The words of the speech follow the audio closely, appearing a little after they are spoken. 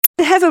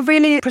have a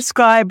really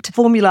prescribed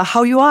formula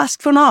how you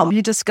ask for an arm.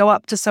 You just go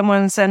up to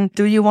someone and say,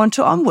 do you want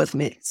to arm with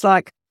me? It's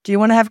like, do you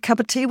want to have a cup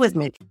of tea with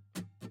me?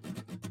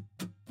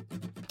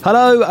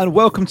 Hello and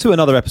welcome to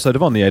another episode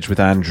of On the Edge with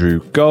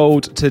Andrew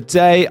Gold.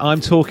 Today I'm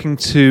talking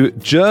to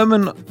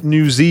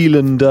German-New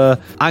Zealander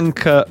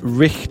Anke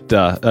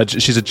Richter.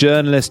 She's a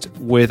journalist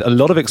with a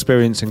lot of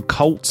experience in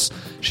cults.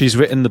 She's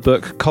written the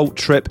book Cult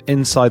Trip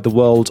Inside the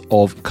World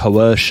of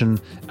Coercion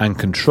and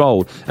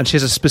Control. And she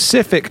has a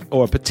specific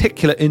or a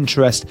particular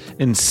interest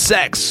in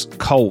sex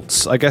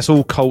cults. I guess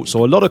all cults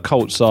or a lot of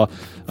cults are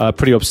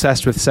pretty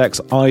obsessed with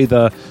sex,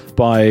 either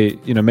by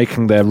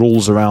making their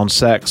rules around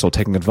sex or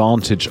taking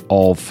advantage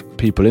of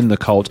people in the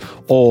cult,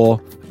 or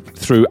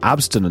through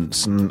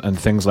abstinence and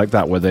things like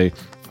that, where they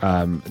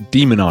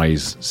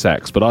demonize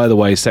sex. But either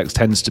way, sex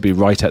tends to be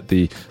right at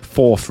the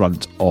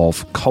forefront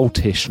of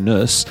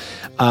cultishness.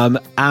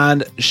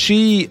 And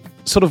she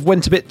sort of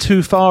went a bit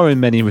too far in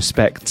many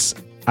respects.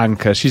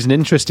 Anke, she's an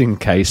interesting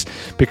case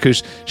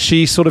because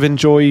she sort of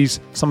enjoys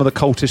some of the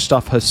cultish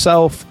stuff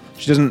herself.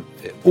 She doesn't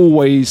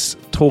always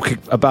talk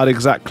about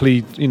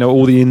exactly,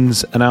 all the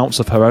ins and outs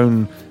of her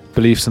own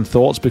beliefs and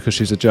thoughts because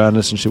she's a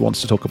journalist and she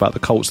wants to talk about the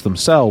cults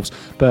themselves.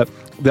 But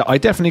I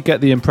definitely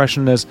get the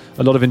impression there's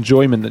a lot of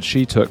enjoyment that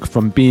she took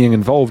from being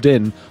involved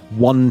in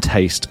One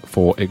Taste,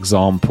 for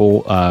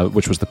example,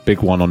 which was the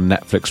big one on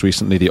Netflix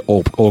recently, the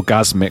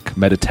orgasmic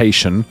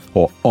meditation,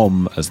 or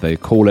as they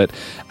call it,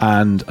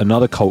 and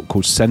another cult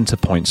called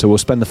Centerpoint. So we'll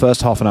spend the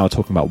first half an hour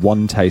talking about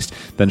One Taste,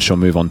 then she'll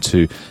move on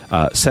to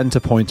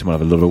Centerpoint, and we'll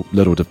have a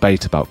little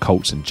debate about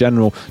cults in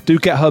general. Do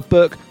get her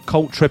book,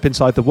 Cult Trip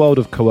Inside the World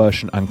of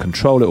Coercion and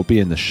Control. It will be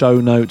in the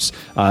show notes.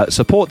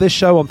 Support this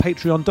show on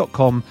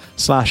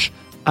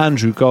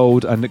patreon.com/Andrew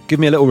Gold, and give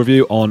me a little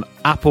review on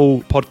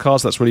Apple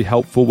Podcasts. That's really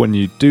helpful when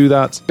you do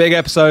that. Big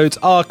episodes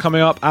are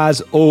coming up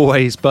as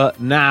always, but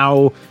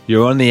now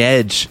you're on the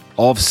edge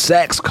of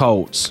sex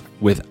cults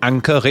with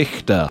Anke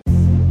Richter.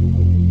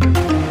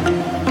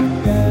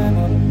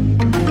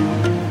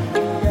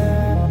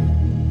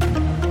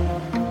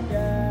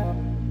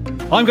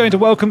 I'm going to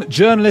welcome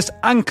journalist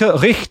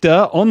Anke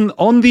Richter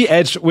on the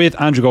Edge with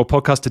Andrew Gold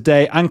podcast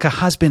today. Anke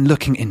has been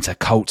looking into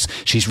cults.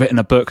 She's written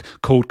a book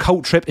called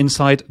Cult Trip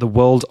Inside the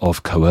World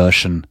of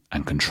Coercion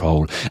and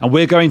Control. And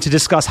we're going to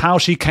discuss how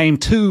she came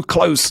too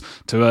close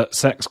to a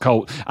sex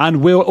cult.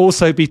 And we'll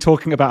also be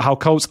talking about how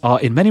cults are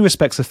in many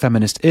respects a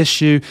feminist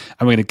issue.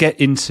 And we're going to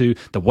get into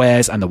the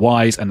wheres and the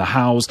whys and the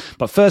hows.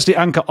 But firstly,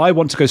 Anke, I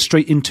want to go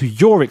straight into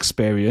your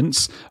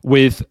experience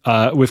with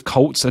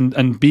cults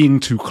and being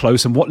too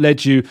close and what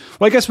led you.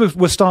 Well, I guess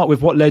we'll start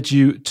with what led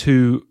you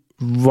to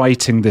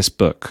writing this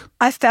book.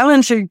 I fell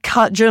into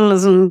cult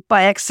journalism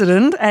by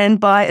accident and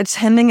by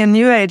attending a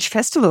New Age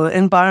festival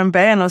in Byron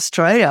Bay in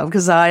Australia,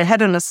 because I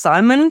had an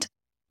assignment,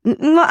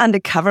 not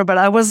undercover, but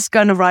I was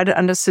going to write it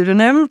under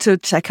pseudonym to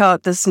check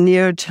out this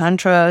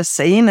neo-tantra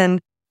scene,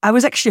 and I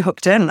was actually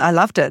hooked in. I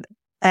loved it.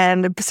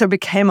 And so it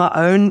became my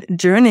own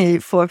journey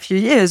for a few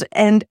years.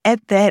 And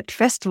at that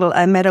festival,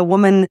 I met a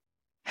woman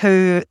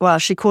who,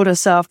 she called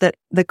herself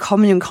the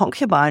commune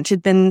concubine.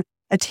 She'd been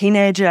a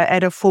teenager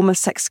at a former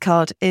sex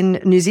cult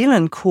in New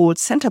Zealand called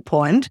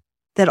Centerpoint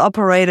that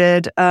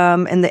operated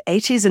in the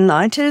 80s and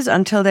 90s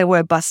until they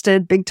were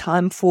busted big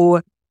time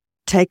for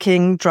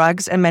taking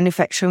drugs and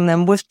manufacturing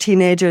them with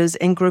teenagers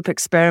in group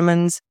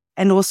experiments,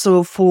 and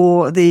also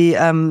for the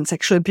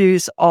sexual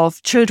abuse of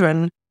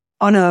children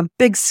on a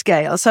big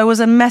scale. So it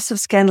was a massive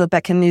scandal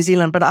back in New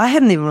Zealand, but I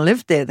hadn't even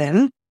lived there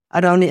then.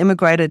 I'd only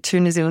immigrated to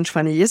New Zealand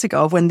 20 years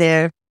ago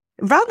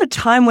around the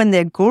time when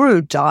their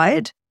guru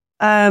died.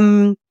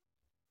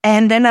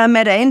 And then I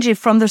met Angie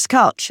from this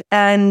couch,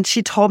 and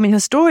she told me her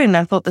story, and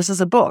I thought, this is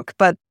a book.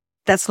 But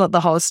that's not the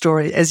whole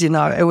story, as you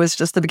know. It was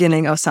just the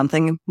beginning of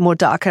something more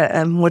darker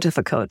and more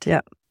difficult,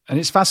 yeah. And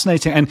it's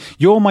fascinating. And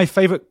you're my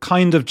favorite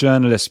kind of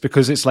journalist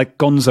because it's like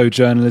gonzo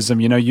journalism.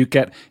 You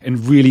get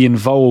really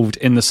involved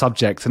in the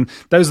subject. And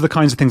those are the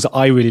kinds of things that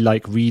I really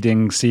like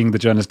reading, seeing the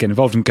journalists get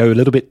involved and go a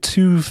little bit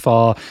too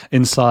far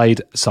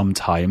inside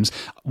sometimes.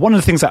 One of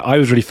the things that I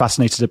was really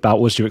fascinated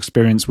about was your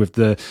experience with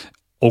the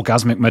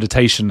orgasmic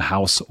meditation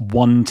house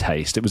One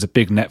Taste. It was a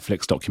big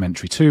Netflix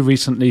documentary too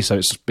recently, so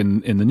it's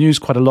been in the news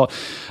quite a lot.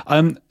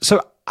 So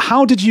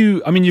how did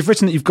you, you've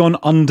written that you've gone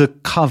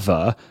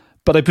undercover,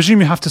 but I presume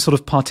you have to sort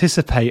of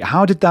participate.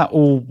 How did that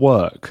all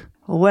work?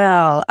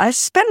 Well, I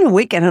spent a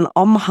week in an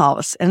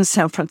house in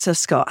San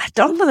Francisco. I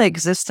don't think they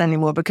exist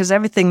anymore because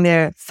everything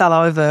there fell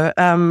over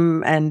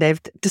and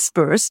they've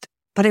dispersed.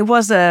 But it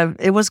was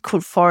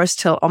called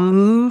Forest Hill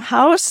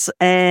House,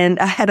 and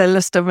I had a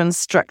list of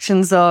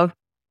instructions of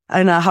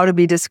how to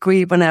be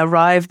discreet when I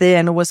arrived there,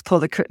 and always pull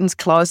the curtains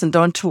closed and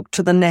don't talk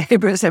to the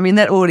neighbors.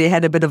 That already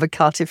had a bit of a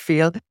culty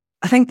feel.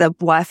 I think the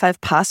Wi-Fi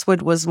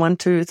password was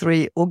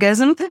 123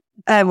 orgasm.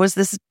 It was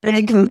this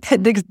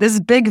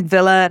big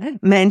villa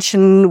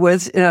mansion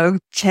with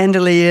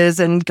chandeliers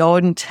and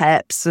golden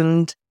taps,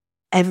 and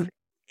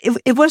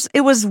it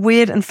was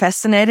weird and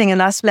fascinating.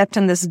 And I slept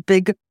in this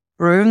big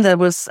room that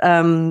was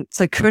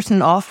so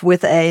curtained off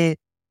with a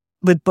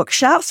with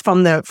bookshelves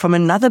from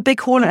another big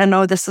hall. I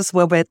know this is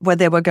where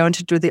they were going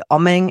to do the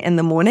omming in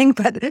the morning,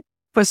 but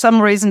for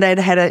some reason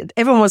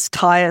everyone was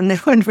tired and they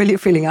weren't really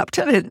feeling up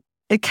to it.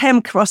 It came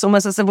across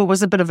almost as if it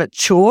was a bit of a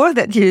chore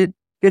that you'd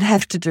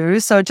have to do.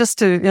 So just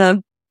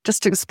to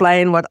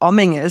explain what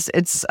omming is,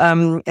 it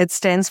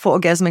stands for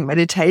orgasmic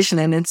meditation,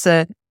 and it's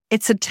a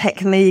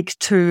technique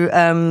to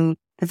a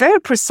very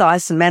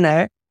precise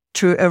manner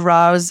to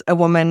arouse a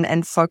woman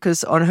and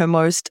focus on her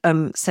most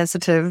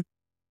sensitive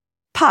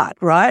part,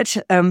 right,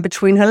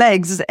 between her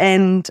legs,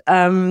 and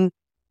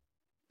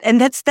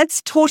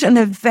that's taught in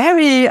a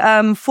very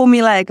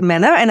formulaic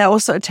manner. And I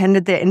also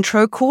attended their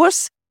intro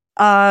course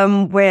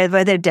where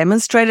they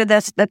demonstrated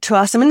that to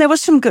us. I mean, there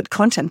was some good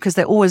content, because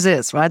there always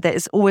is, right? There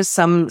is always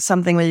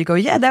something where you go,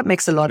 yeah, that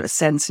makes a lot of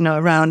sense,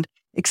 around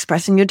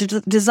expressing your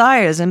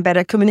desires and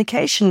better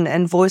communication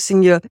and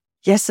voicing your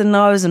yes and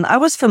no's. And I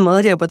was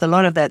familiar with a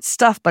lot of that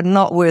stuff, but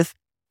not with,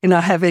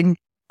 having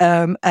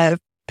a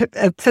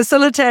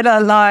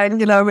facilitator lying,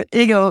 with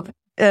eagle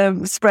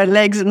spread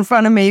legs in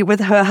front of me with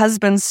her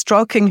husband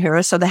stroking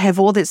her. So they have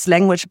all this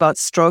language about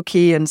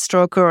strokey and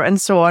stroker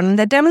and so on. And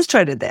they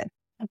demonstrated that.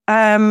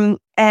 And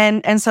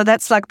so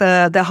that's like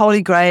the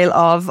holy grail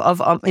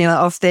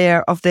of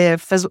their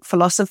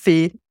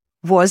philosophy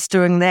was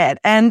doing that.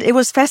 And it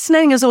was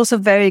fascinating. It was also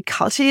very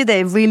culty.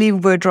 They really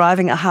were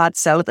driving a hard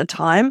sell at the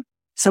time.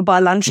 So by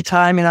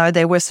lunchtime,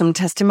 there were some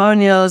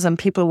testimonials, and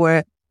people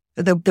were,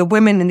 the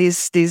women in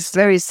these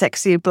very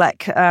sexy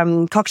black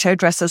cocktail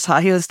dresses,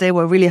 high heels, they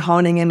were really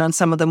honing in on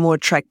some of the more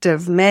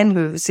attractive men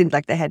who seemed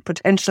like they had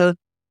potential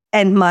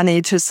and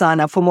money to sign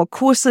up for more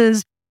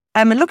courses.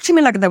 It looked to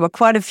me like there were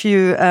quite a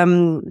few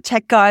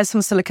tech guys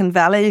from Silicon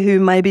Valley who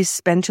maybe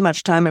spent too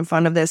much time in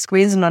front of their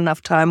screens and not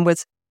enough time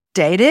with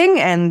dating,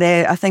 and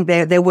I think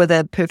they were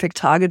the perfect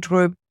target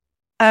group.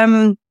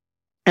 And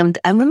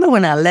I remember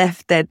when I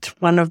left that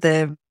one of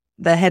the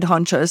head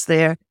honchos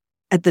there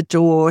at the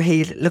door,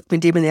 he looked me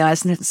deep in the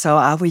eyes and said, "So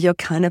are we your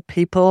kind of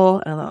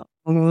people?" And I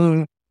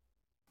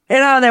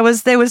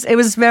thought, they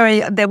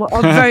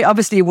were very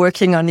obviously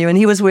working on you. And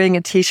he was wearing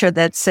a T-shirt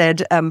that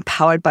said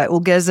 "Powered by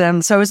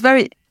Orgasm," so it was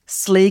very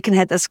sleek and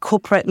had this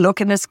corporate look,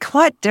 and it's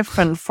quite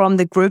different from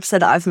the groups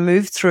that I've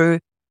moved through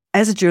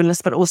as a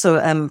journalist, but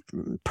also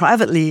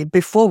privately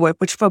before work,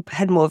 which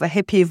had more of a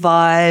hippie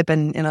vibe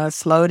and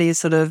slowly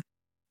sort of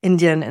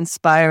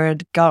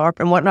Indian-inspired garb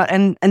and whatnot.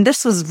 And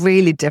this was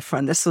really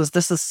different. This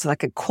is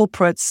like a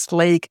corporate,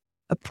 sleek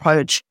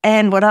approach.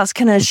 And what else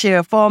can I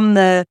share from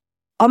the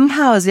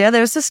house? Yeah,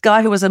 there was this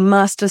guy who was a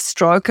master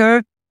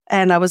stroker,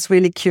 and I was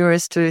really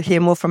curious to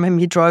hear more from him.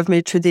 He drove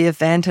me to the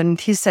event, and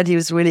he said he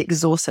was really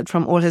exhausted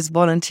from all his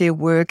volunteer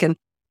work. And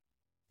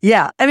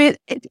yeah, I mean,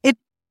 it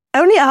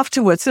only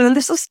afterwards, and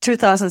this was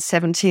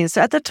 2017. So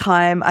at the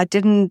time, I'd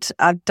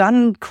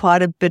done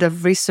quite a bit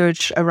of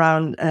research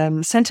around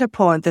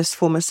Centerpoint, this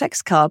former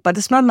sex cult, but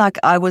it's not like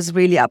I was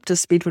really up to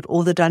speed with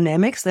all the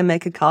dynamics that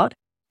make a cult.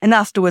 And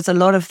afterwards, a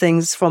lot of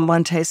things from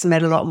One Taste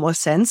made a lot more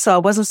sense. So I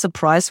wasn't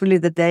surprised really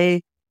that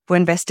they were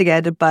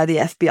investigated by the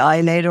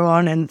FBI later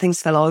on and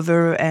things fell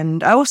over.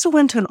 And I also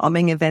went to an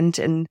omming event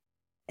in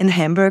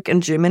Hamburg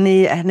in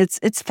Germany. And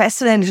it's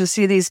fascinating to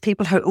see these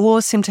people who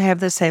all seem to have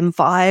the same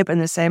vibe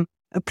and the same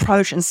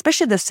approach, and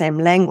especially the same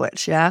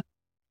language. Yeah.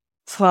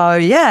 So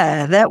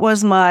yeah, that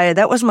was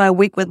my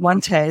week with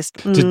One Taste.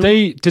 Did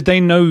they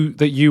know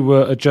that you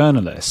were a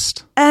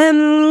journalist? Yes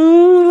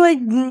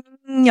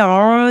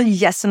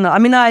and no. I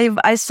mean,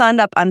 I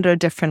signed up under a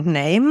different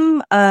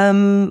name.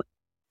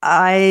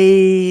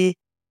 I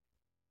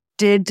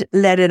did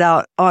let it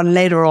out on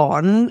later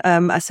on.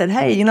 I said,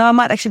 hey, I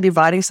might actually be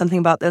writing something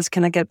about this.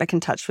 Can I get back in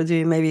touch with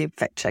you? Maybe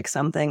fact check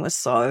something.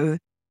 So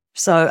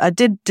I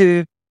did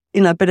do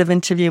a bit of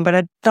interviewing, but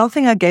I don't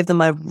think I gave them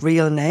my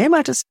real name.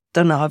 I just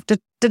don't know. I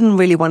didn't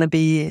really want to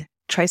be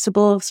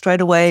traceable straight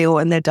away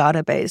or in their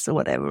database or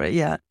whatever.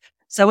 Yeah.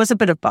 So it was a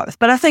bit of both.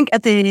 But I think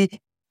at the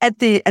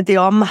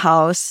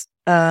house,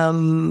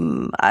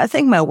 I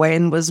think my way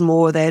in was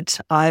more that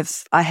I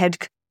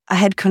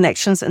had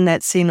connections in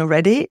that scene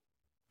already.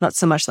 Not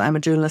so much that I'm a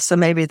journalist, so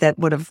maybe that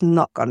would have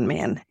not gotten me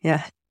in.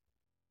 Yeah.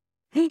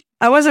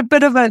 I was a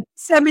bit of a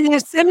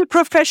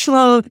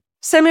semi-professional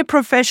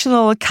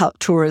cult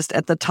tourist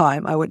at the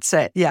time, I would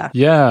say. Yeah.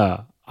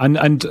 Yeah.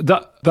 And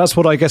that's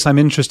what I guess I'm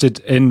interested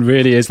in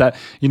really, is that,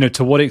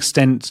 to what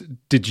extent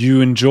did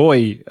you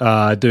enjoy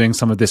doing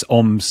some of this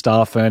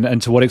stuff, and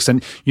to what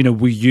extent,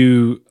 were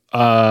you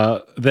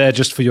there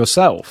just for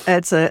yourself?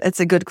 It's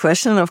a good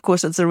question. Of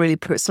course, it's a really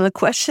personal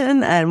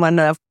question, and one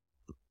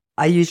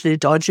I usually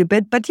dodge a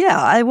bit. But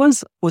yeah, I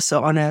was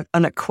also on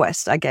a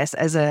quest, I guess,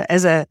 as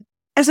a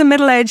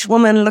middle-aged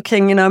woman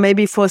looking,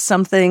 maybe for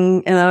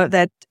something,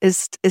 that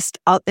is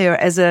out there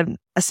as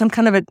some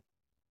kind of an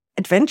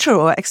adventure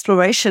or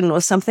exploration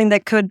or something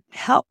that could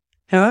help.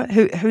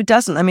 Who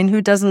doesn't? I mean,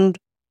 who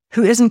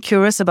isn't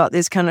curious about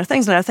these kind of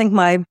things? And I think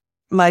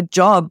my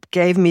job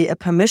gave me a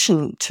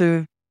permission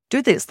to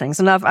do these things.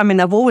 And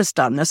I've always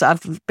done this.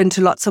 I've been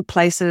to lots of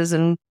places,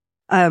 and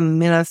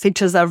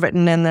features I've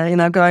written in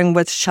the, going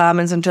with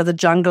shamans into the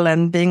jungle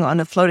and being on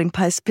a floating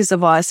piece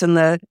of ice in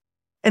the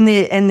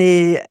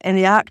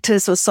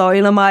Arctic or so.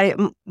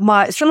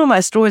 Some of my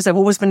stories have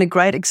always been a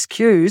great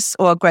excuse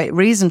or a great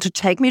reason to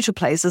take me to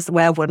places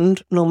where I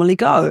wouldn't normally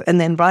go and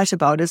then write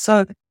about it.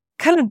 So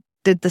kind of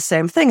did the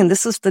same thing. And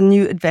this is the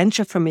new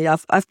adventure for me.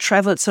 I've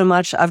traveled so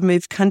much. I've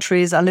moved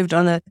countries. I lived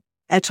on a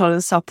atoll in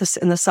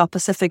the South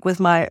Pacific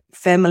with my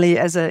family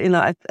as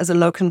a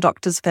locum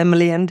doctor's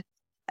family. And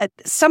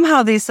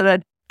somehow these sort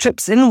of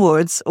trips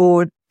inwards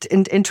or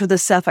into the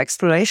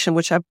self-exploration,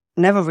 which I've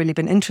never really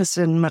been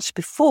interested in much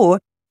before,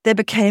 they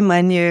became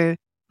my new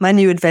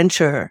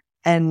adventure.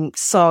 And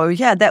so,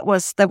 yeah, it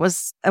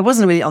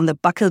wasn't really on the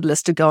bucket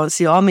list to go and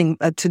see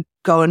to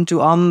go and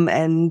do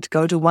and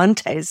go to one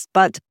taste,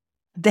 but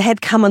they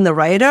had come on the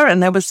radar,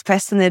 and I was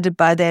fascinated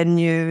by their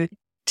new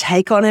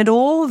take on it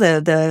all,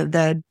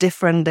 the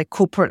different, the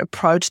corporate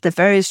approach, the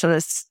very sort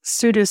of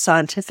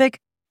pseudo-scientific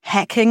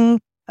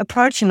hacking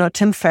approach.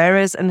 Tim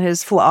Ferriss and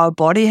his 4-Hour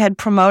Body had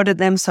promoted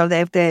them, so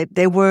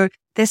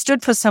they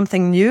stood for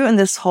something new in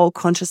this whole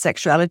conscious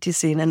sexuality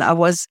scene, and I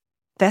was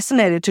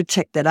fascinated to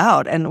check that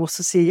out and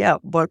also see,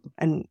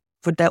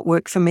 would that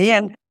work for me?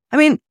 And I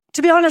mean,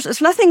 to be honest,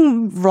 there's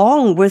nothing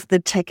wrong with the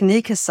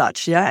technique as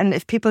such, and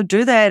if people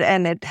do that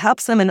and it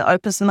helps them and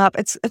opens them up,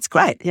 it's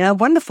great,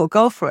 wonderful,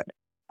 go for it.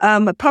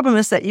 The problem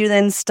is that you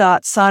then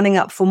start signing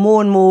up for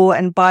more and more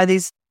and buy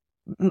these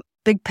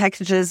big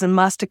packages and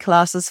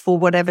masterclasses for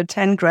whatever,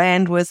 10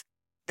 grand with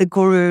the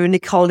guru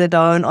Nicole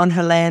Ledone on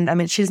her land. I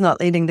mean, she's not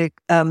leading the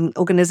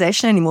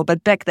organization anymore,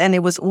 but back then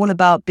it was all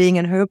about being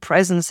in her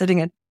presence, sitting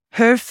at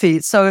her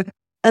feet. So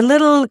a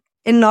little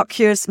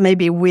innocuous,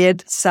 maybe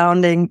weird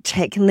sounding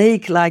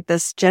technique like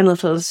this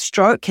genital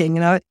stroking,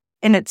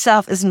 in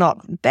itself is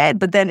not bad,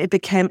 but then it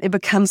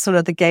becomes sort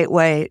of the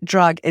gateway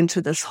drug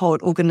into this whole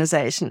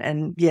organization.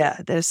 And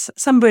there's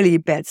some really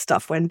bad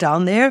stuff went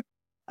down there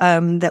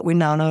that we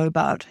now know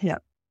about. Yeah.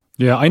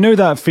 Yeah, I know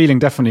that feeling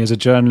definitely as a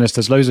journalist.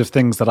 There's loads of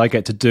things that I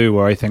get to do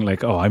where I think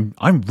like, oh,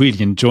 I'm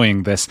really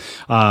enjoying this,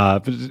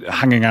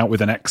 hanging out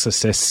with an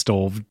exorcist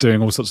or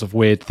doing all sorts of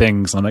weird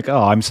things. And I'm like,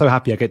 oh, I'm so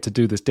happy I get to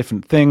do this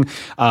different thing.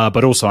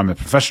 But also I'm a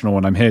professional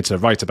and I'm here to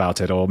write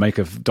about it or make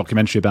a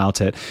documentary about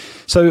it.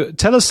 So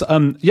tell us,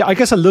 I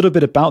guess a little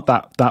bit about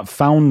that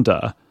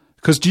founder,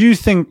 because do you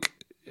think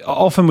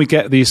often we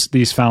get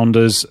these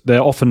founders,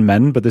 they're often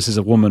men, but this is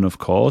a woman, of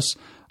course.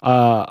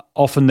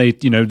 Often they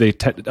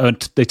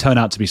turn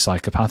out to be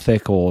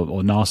psychopathic or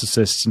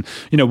narcissists. And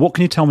what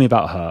can you tell me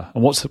about her?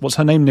 And what's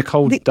her name?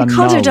 Nicole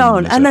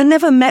Ledone. And I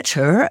never met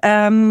her.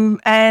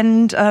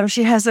 And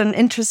she has an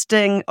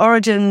interesting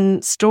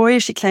origin story.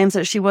 She claims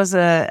that she was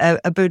a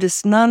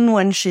Buddhist nun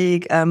when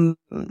she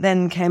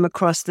then came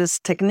across this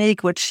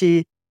technique, which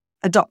she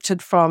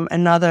adopted from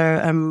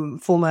another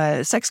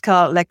former sex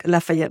cult, like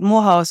Lafayette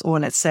Morehouse, or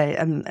let's say,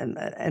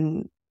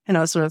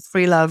 sort of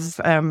free love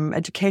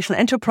educational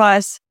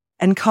enterprise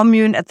and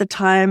commune at the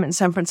time in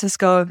San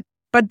Francisco.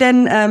 But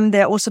then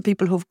there are also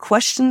people who've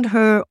questioned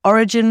her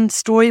origin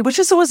story, which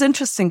is always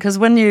interesting because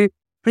when you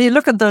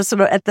look at those sort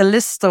of at the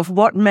list of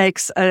what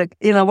makes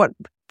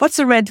what's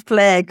a red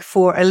flag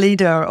for a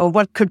leader or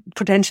what could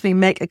potentially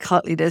make a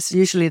cult leader, it's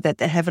usually that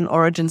they have an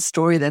origin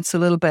story that's a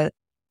little bit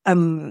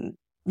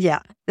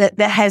that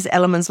has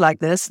elements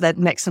like this that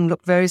makes them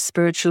look very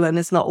spiritual and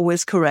it's not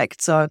always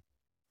correct. So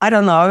I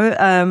don't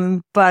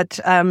know, but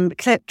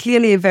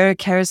clearly a very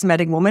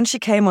charismatic woman. She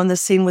came on the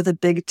scene with a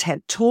big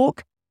TED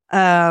talk,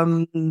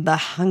 The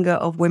Hunger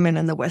of Women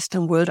in the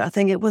Western World, I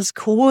think it was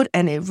called,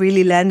 and it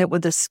really landed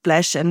with a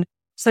splash. And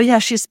so,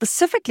 she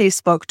specifically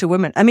spoke to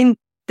women. I mean,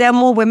 there are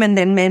more women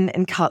than men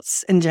in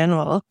cults in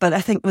general, but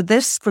I think with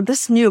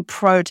this new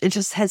approach, it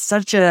just has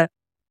such a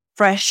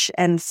fresh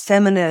and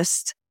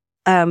feminist,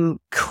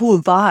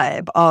 cool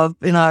vibe of,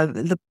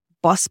 the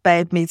boss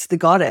babe meets the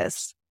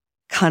goddess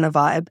kind of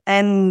vibe.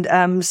 And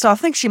so I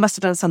think she must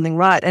have done something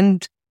right.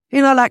 And,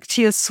 like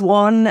Tia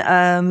Swan,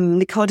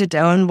 Nicole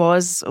Ledone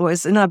was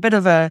a bit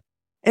of a,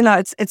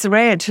 it's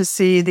rare to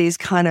see these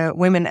kind of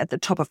women at the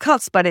top of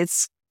cults, but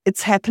it's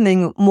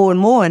happening more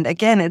and more. And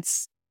again,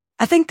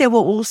 I think there were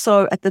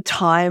also at the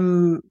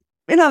time,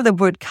 the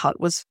word cult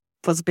was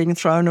being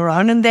thrown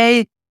around, and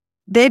they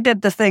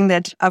did the thing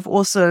that I've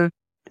also,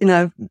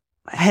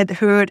 had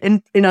heard,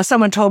 and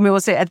someone told me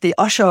also at the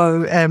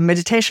Osho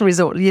meditation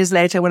resort years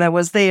later when I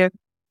was there,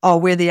 oh,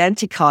 we're the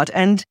anti-cult.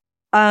 And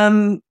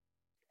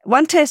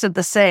one tasted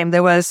the same.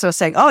 They were sort of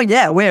saying, oh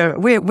yeah,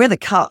 we're the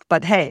cult,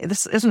 but hey,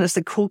 isn't this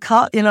the cool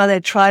cult? They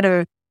try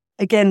to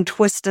again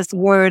twist this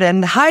word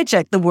and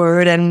hijack the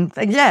word, and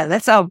yeah,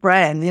 that's our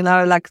brand.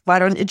 Like, why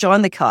don't you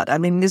join the cult? I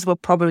mean, these were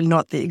probably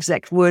not the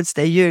exact words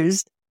they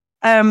used.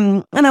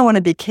 And I want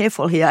to be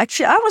careful here.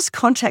 Actually, I was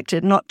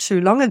contacted not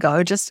too long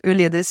ago, just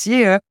earlier this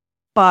year,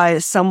 by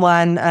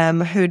someone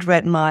who'd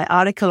read my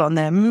article on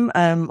them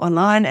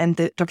online, and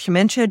the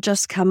documentary had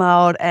just come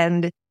out,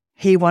 and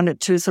he wanted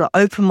to sort of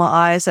open my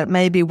eyes that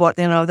maybe what,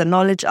 the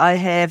knowledge I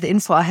have, the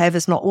info I have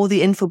is not all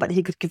the info, but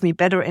he could give me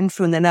better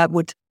info, and then I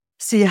would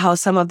see how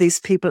some of these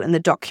people in the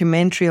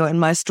documentary or in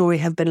my story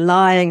have been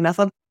lying. And I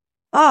thought,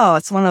 oh,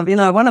 it's one of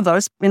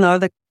those,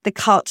 the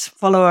cult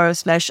follower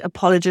 /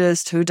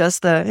 apologist who does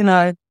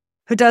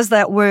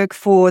that work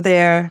for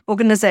their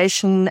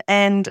organization.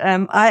 And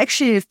I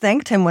actually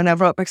thanked him when I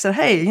wrote back, said,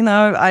 hey,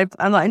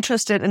 I'm not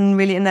interested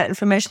in that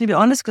information, to be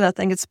honest, because I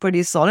think it's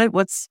pretty solid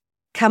what's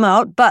come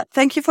out. But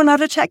thank you for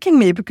not attacking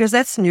me, because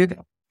that's new.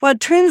 Well, it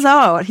turns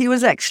out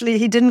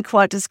he didn't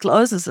quite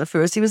disclose this at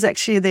first. He was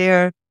actually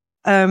their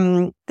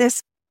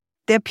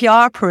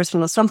PR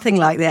person or something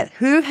like that,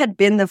 who had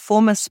been the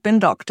former spin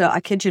doctor,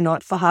 I kid you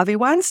not, for Harvey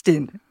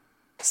Weinstein.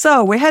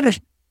 So we had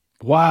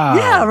Wow.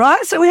 Yeah,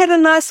 right? So we had a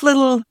nice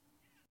little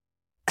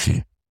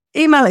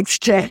email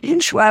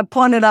exchange where I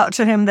pointed out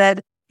to him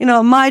that,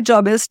 my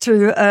job is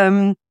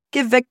to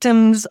give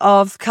victims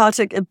of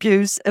cultic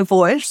abuse a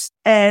voice,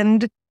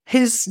 and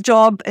his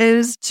job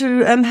is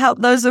to help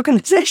those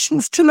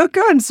organizations to look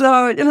good.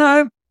 So,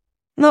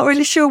 not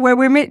really sure where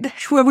we meet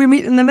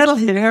in the middle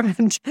here.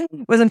 And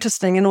it was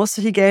interesting. And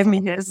also he gave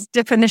me his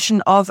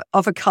definition of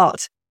a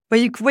cult, where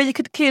you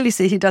could clearly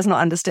see he does not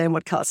understand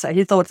what cults say.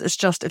 He thought it's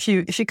just if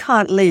you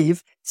can't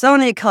leave, it's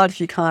only a cult if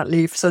you can't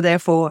leave. So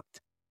therefore,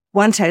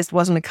 One Taste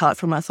wasn't a cult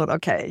for him. I thought,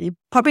 okay, you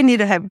probably need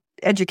to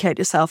educate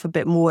yourself a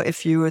bit more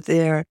if you were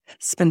their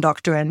spin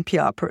doctor and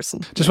PR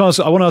person.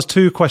 I want to ask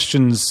two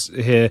questions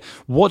here.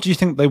 What do you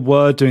think they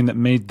were doing that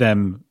made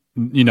them,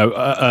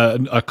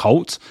 a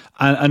cult?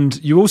 And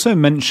you also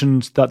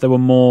mentioned that there were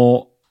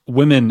more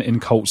women in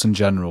cults in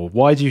general.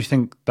 Why do you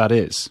think that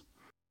is?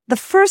 The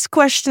first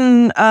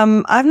question,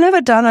 I've never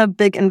done a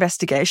big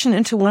investigation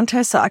into One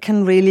Taste, so I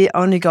can really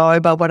only go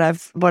by what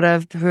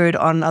I've heard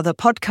on other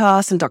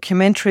podcasts and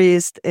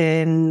documentaries,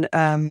 in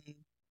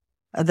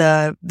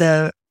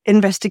the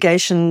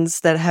investigations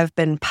that have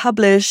been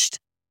published.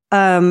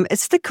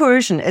 It's the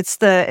coercion, it's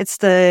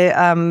the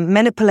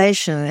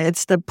manipulation,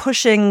 it's the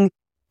pushing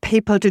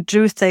people to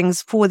do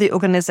things for the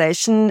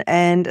organization.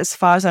 And as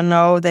far as I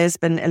know, there's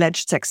been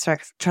alleged sex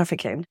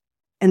trafficking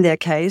in their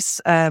case,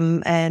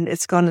 and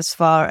it's gone as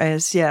far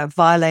as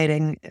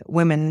violating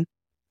women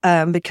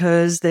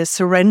because their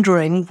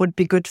surrendering would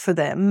be good for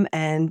them,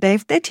 and they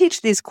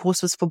teach these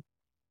courses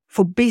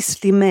for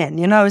beastly men.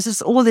 It's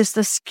just all this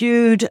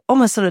skewed,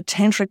 almost sort of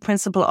tantric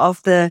principle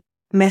of the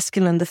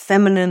masculine, the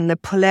feminine, the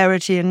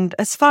polarity, and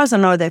as far as I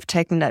know, they've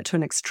taken that to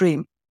an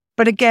extreme.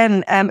 But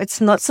again, it's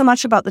not so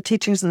much about the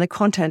teachings and the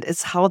content;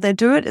 it's how they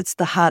do it. It's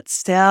the hard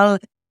sell.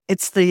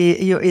 It's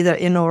you're either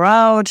in or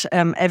out.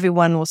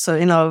 Everyone also,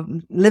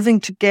 living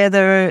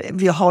together.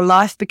 Your whole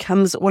life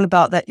becomes all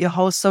about that, your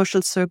whole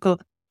social circle.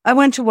 I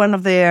went to one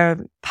of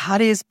their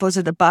parties, was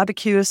it a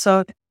barbecue?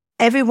 So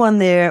everyone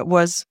there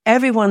was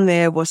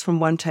from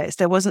One Taste.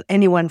 There wasn't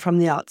anyone from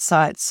the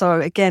outside.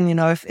 So again,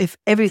 if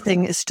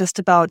everything is just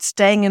about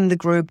staying in the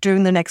group,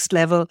 doing the next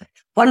level.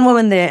 One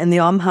woman there in the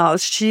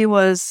Armhouse, she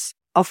was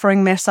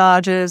offering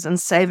massages and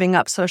saving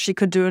up so she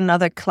could do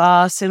another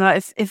class.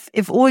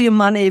 If all your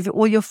money, if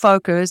all your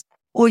focus,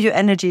 all your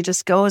energy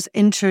just goes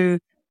into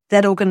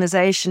that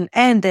organization,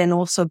 and then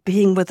also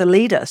being with a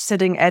leader,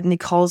 sitting at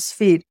Nicole's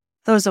feet,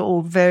 those are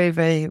all very,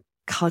 very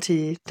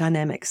culty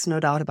dynamics, no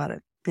doubt about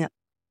it. Yeah.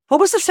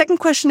 What was the second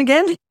question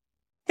again?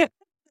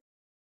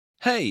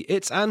 Hey,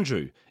 it's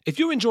Andrew. If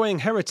you're enjoying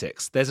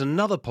Heretics, there's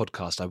another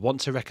podcast I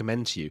want to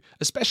recommend to you,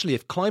 especially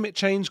if climate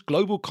change,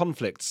 global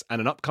conflicts,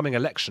 and an upcoming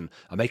election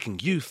are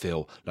making you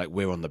feel like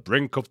we're on the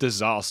brink of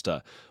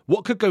disaster.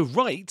 What Could Go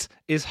Right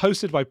is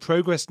hosted by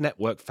Progress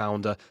Network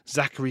founder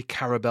Zachary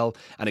Karabel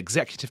and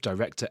executive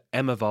director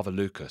Emma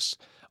Varvaloucas.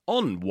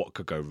 On What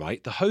Could Go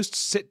Right, the hosts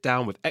sit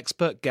down with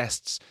expert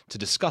guests to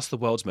discuss the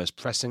world's most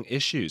pressing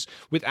issues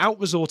without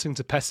resorting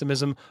to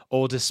pessimism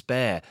or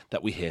despair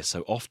that we hear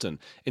so often.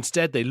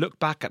 Instead, they look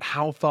back at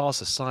how far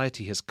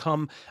society has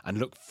come and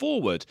look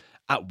forward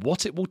at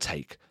what it will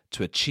take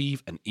to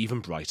achieve an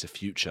even brighter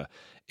future.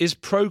 Is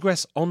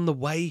progress on the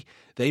way?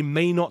 They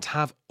may not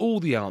have all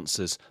the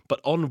answers, but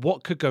on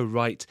What Could Go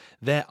Right,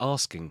 they're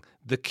asking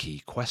the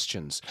key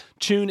questions.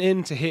 Tune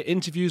in to hear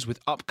interviews with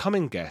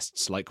upcoming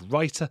guests like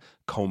writer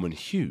Coleman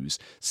Hughes,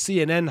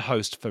 CNN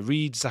host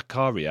Fareed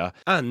Zakaria,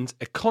 and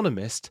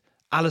economist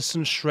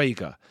Alison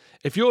Schrager.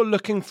 If you're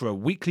looking for a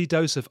weekly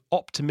dose of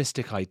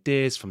optimistic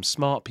ideas from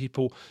smart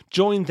people,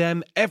 join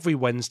them every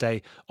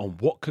Wednesday on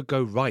What Could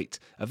Go Right,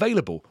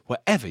 available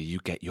wherever you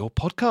get your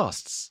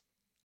podcasts.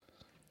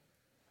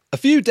 A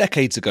few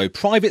decades ago,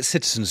 private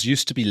citizens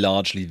used to be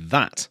largely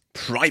that,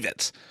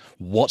 private.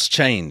 What's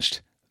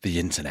changed? The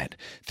internet.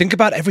 Think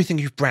about everything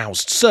you've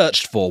browsed,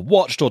 searched for,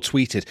 watched or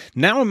tweeted.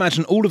 Now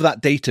imagine all of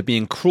that data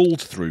being crawled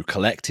through,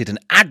 collected and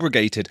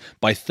aggregated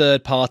by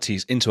third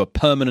parties into a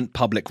permanent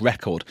public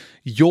record.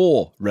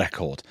 Your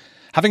record.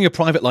 Having your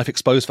private life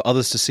exposed for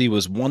others to see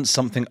was once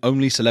something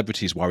only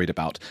celebrities worried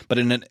about. But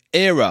in an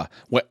era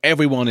where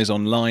everyone is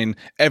online,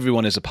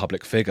 everyone is a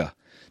public figure.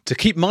 To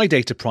keep my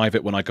data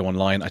private when I go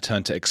online, I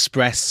turn to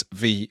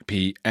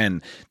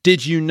ExpressVPN.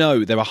 Did you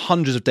know there are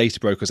hundreds of data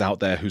brokers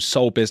out there whose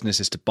sole business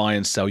is to buy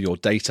and sell your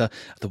data?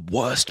 The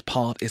worst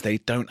part is they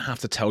don't have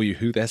to tell you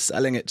who they're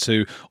selling it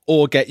to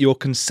or get your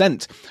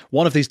consent.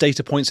 One of these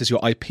data points is your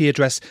IP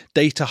address.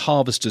 Data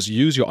harvesters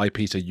use your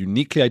IP to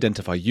uniquely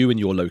identify you and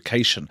your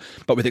location.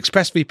 But with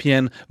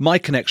ExpressVPN, my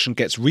connection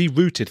gets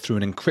rerouted through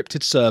an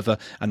encrypted server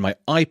and my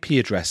IP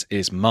address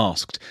is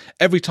masked.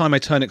 Every time I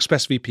turn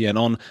ExpressVPN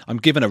on, I'm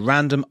given a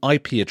random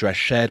IP address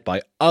shared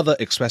by other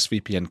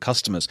ExpressVPN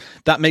customers.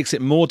 That makes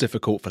it more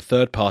difficult for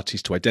third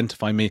parties to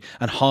identify me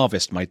and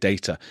harvest my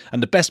data.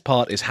 And the best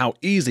part is how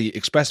easy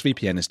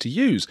ExpressVPN is to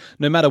use.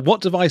 No matter what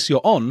device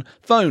you're on,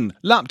 phone,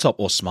 laptop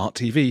or smart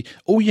TV,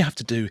 all you have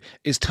to do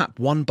is tap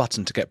one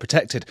button to get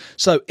protected.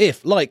 So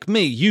if, like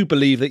me, you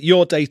believe that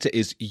your data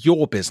is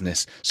your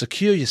business,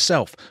 secure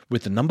yourself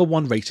with the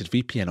 #1 rated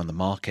VPN on the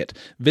market.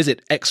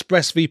 Visit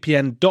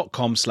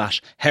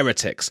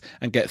expressvpn.com/heretics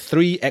and get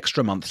 3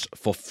 extra months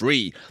for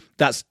free.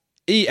 That's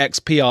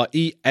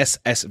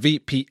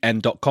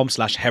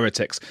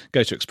expressvpn.com/heretics.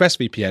 Go to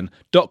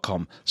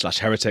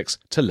expressvpn.com/heretics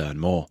to learn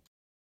more.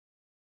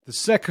 The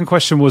second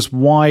question was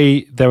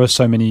why there are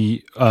so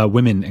many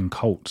women in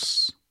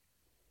cults.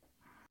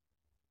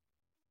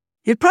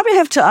 You'd probably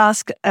have to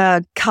ask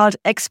a cult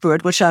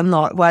expert, which I'm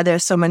not, why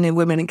there's so many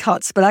women in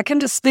cults. But I can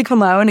just speak from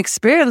my own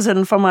experience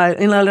and from my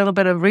a little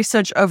bit of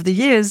research over the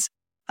years.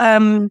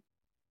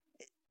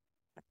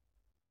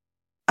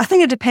 I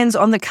think it depends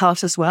on the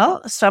cult as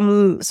well.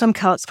 Some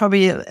cults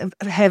probably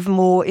have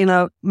more,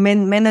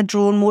 men are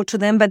drawn more to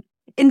them. But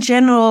in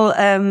general,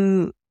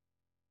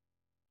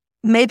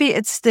 maybe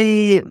it's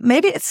the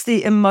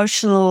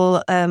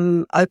emotional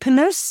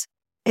openness.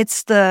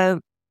 It's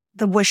the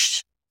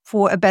wish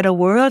for a better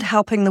world,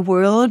 helping the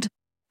world.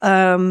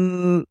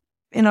 That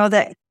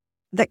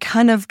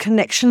kind of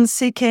connection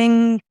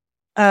seeking,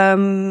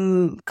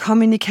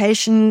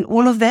 communication,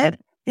 all of that.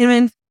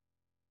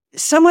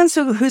 Someone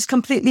who's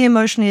completely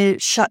emotionally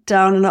shut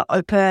down and not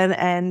open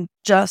and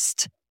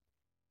just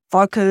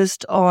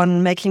focused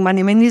on making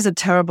money. These are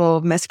terrible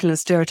masculine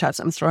stereotypes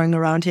I'm throwing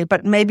around here,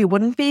 but maybe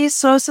wouldn't be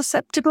so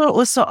susceptible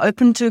or so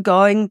open to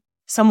going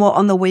somewhere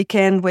on the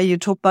weekend where you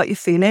talk about your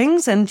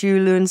feelings and you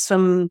learn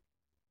some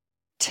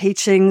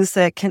teachings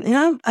that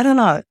can, I don't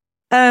know.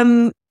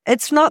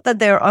 It's not that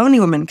there are only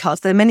women in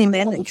cults. There are many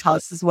men in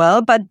cults as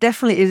well, but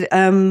definitely,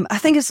 I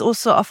think it's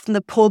also often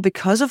the pull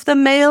because of the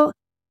male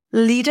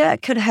leader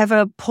could have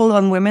a pull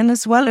on women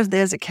as well. If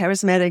there's a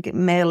charismatic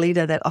male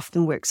leader, that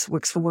often works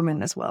for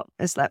women as well.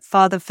 It's that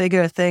father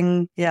figure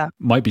thing. Yeah.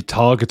 Could be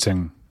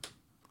targeting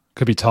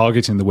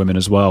the women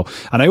as well.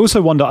 And I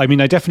also wonder, I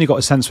definitely got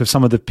a sense with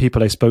some of the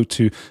people I spoke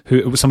to,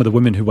 some of the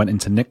women who went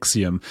into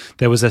Nixium,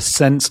 there was a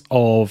sense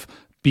of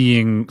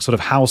being sort of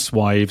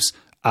housewives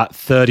at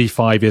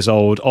 35 years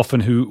old, often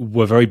who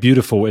were very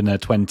beautiful in their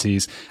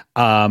 20s.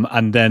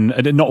 And then,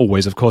 not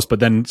always, of course,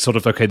 but then sort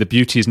of, okay, the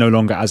beauty is no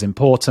longer as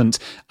important.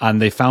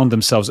 And they found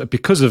themselves,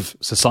 because of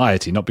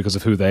society, not because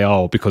of who they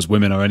are, or because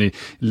women are any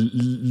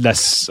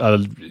less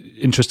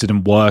interested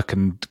in work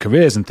and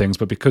careers and things,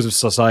 but because of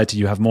society,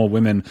 you have more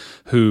women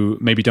who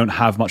maybe don't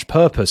have much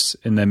purpose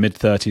in their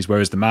mid-30s,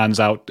 whereas the man's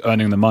out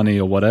earning the money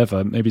or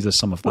whatever. Maybe there's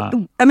some of that.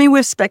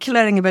 We're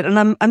speculating a bit,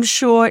 and I'm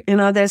sure,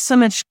 there's so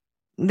much.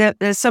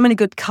 There's so many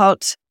good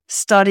cult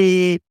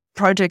study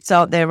projects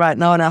out there right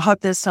now, and I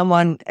hope there's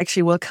someone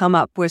actually will come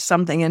up with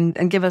something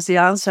and give us the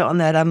answer on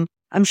that.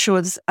 I'm sure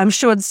it's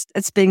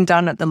being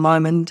done at the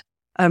moment.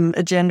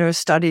 Agenda of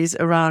studies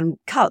around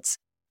cults,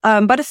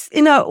 but if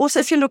also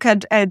if you look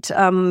at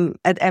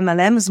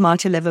MLM's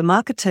multi-level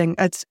marketing,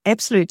 it's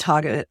absolutely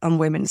targeted on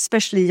women,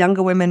 especially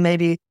younger women,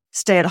 maybe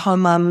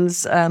stay-at-home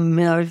mums,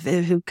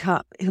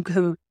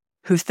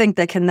 who think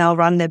they can now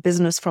run their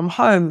business from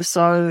home.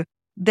 So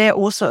they're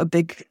also a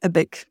big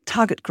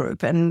target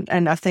group, and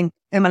I think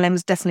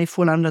MLMs definitely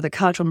fall under the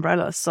cult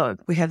umbrella. So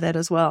we have that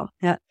as well.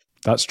 Yeah,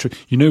 that's true.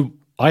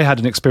 I had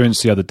an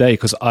experience the other day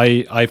because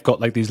I've got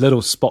like these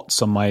little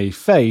spots on my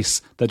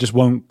face that just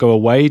won't go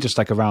away, just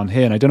like around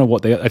here. And I don't know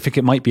what I think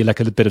it might be like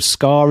a bit of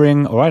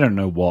scarring or I don't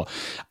know what.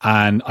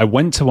 And I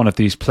went to one of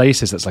these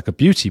places that's like a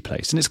beauty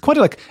place. And it's quite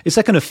it's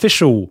like an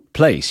official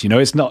place,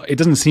 it's not, it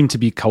doesn't seem to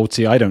be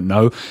culty. I don't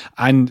know.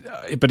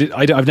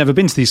 I've never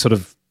been to these sort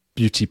of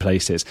beauty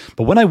places.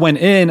 But when I went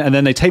in and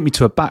then they take me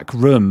to a back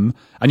room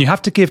and you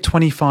have to give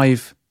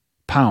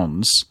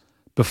 £25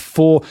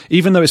 before,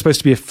 even though it's supposed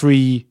to be a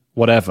free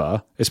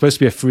whatever, it's supposed to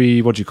be a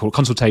free,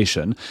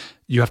 consultation,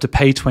 you have to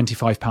pay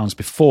 £25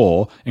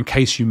 before in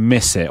case you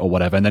miss it or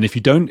whatever. And then if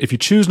you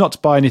choose not to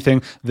buy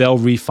anything, they'll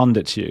refund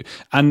it to you.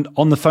 And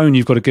on the phone,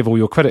 you've got to give all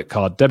your credit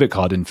card, debit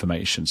card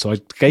information. So I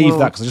gave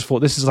that because I just thought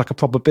this is like a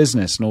proper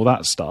business and all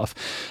that stuff.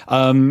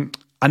 And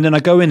then I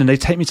go in and they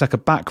take me to like a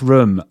back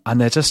room and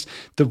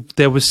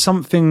there was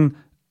something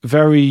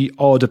very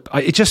odd.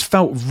 It just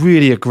felt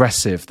really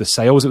aggressive, the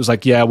sales. It was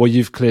like, yeah, well,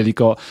 you've clearly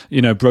got,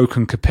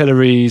 broken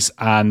capillaries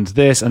and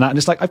this and that. And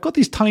it's like, I've got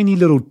these tiny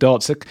little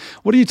dots. Like,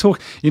 what are you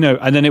talking,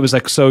 and then it was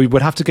like, so we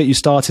would have to get you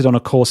started on a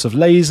course of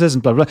lasers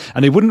and blah, blah, blah.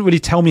 And they wouldn't really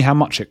tell me how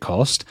much it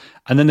cost.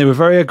 And then they were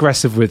very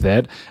aggressive with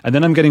it. And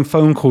then I'm getting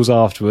phone calls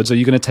afterwards. Are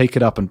you going to take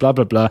it up and blah,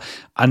 blah, blah.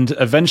 And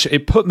eventually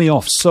it put me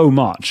off so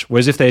much.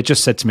 Whereas if they had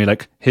just said to me,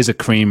 like, here's a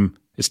cream,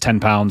 it's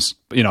 £10,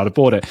 I'd have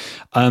bought it.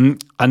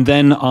 And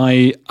then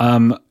I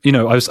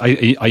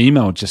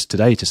emailed just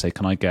today to say,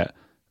 can I get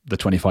the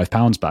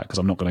 £25 back? Because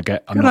I'm not going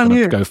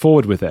to go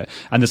forward with it.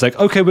 And it's like,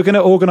 okay, we're going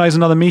to organize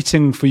another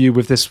meeting for you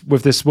with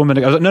this woman.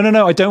 I was like,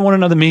 no, I don't want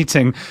another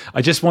meeting.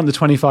 I just want the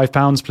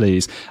 £25,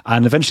 please.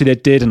 And eventually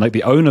they did. And like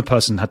the owner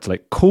person had to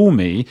like call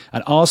me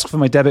and ask for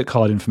my debit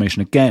card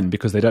information again,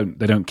 because they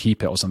don't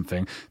keep it or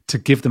something, to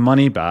give the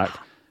money back.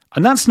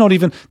 And that's not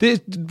even,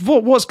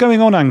 what's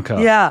going on,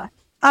 Anke? Yeah.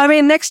 I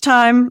mean, next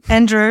time,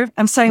 Andrew,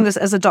 I'm saying this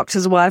as a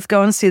doctor's wife,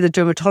 go and see the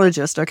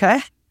dermatologist,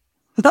 okay?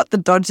 Not the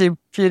dodgy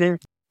beauty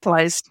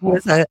place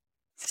with a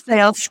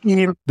sales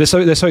scheme. They're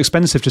so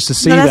expensive just to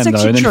see them,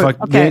 though. And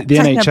then the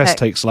NHS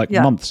takes like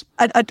months.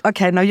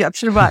 Okay, no, you're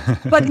absolutely right.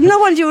 But you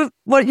know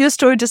what your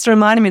story just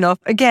reminded me of,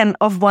 again,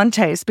 of One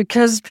Taste,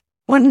 because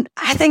when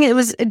I think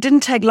it didn't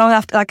take long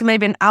after, like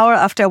maybe an hour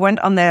after I went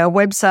on their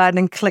website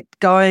and clicked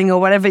going or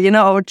whatever,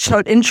 or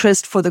showed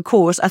interest for the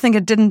course. I think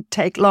it didn't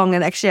take long,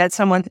 and actually had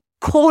someone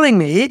calling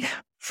me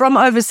from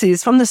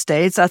overseas, from the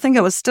States. I think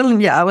I was still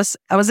I was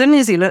in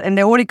New Zealand, and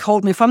they already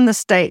called me from the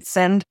States,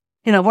 and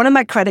wanted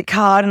my credit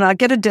card and I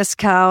get a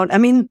discount. I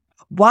mean,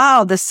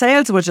 wow, the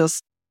sales were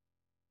just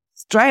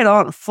straight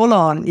on, full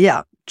on.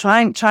 Yeah.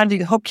 Trying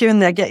to hook you in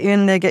there, get you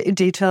in there, get your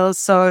details.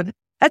 So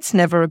that's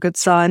never a good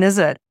sign, is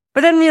it?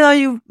 But then,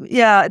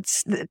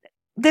 it's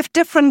the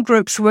different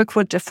groups work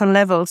with different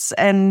levels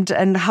and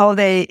how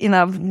they,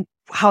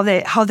 how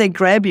they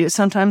grab you.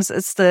 Sometimes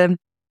it's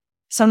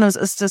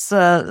just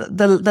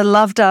the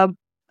loved up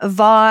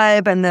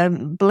vibe and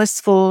the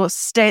blissful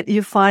state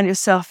you find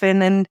yourself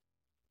in, and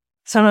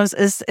sometimes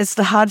it's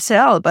the hard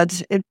sell.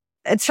 But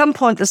at some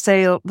point the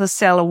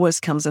sale always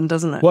comes in,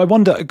 doesn't it? Well, I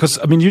wonder, because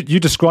I mean, you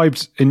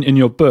described in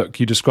your book,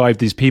 you described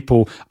these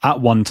people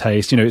at One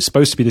Taste. It's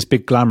supposed to be this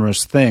big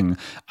glamorous thing,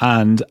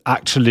 and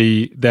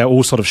actually they're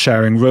all sort of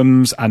sharing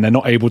rooms, and they're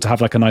not able to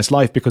have like a nice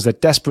life because they're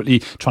desperately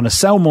trying to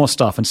sell more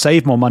stuff and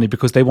save more money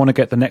because they want to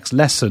get the next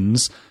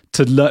lessons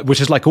to learn,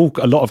 which is like a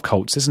lot of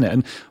cults, isn't it?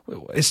 And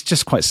it's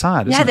just quite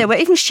sad. Isn't they were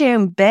even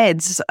sharing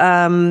beds.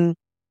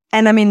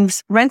 And I mean,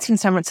 rents in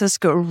San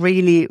Francisco are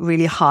really,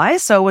 really high.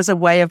 So it was a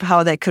way of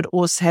how they could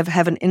also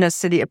have an inner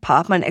city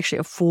apartment, actually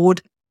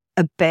afford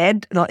a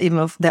bed, not even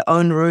of their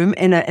own room,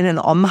 in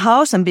an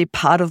house and be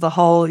part of the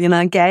whole,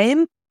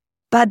 game.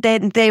 But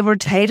they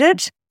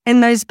rotated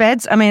in those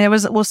beds. I mean, it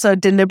was also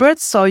deliberate.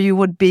 So you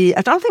would be,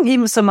 I don't think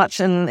even so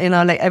much in,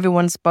 like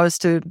everyone's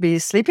supposed to be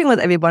sleeping with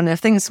everyone. I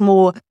think it's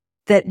more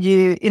that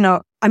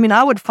I mean,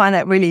 I would find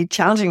that really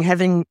challenging,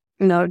 having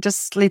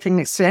just sleeping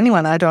next to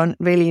anyone I don't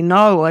really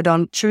know or I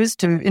don't choose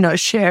to,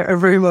 share a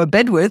room or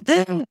bed with.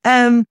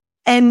 And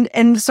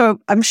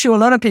so I'm sure a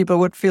lot of people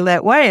would feel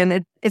that way,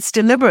 and it's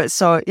deliberate.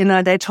 So,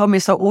 they told me,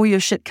 so all your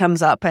shit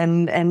comes up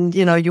and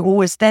you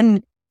always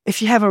then,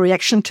 if you have a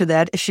reaction to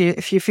that,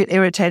 if you feel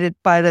irritated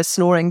by the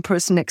snoring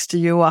person next to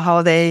you or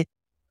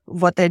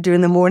what they do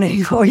in the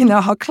morning or,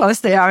 how close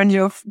they are in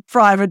your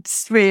private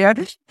sphere,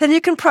 then you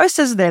can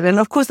process that. And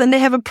of course, then they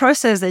have a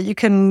process that you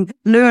can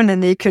learn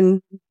and you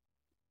can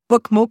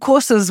book more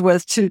courses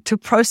with to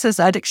process.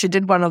 I actually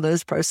did one of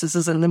those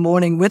processes in the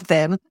morning with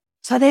them.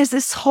 So there's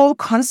this whole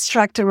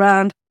construct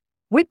around,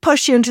 we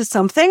push you into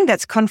something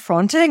that's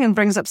confronting and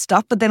brings up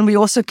stuff, but then we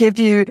also give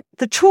you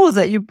the tools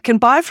that you can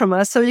buy from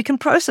us so you can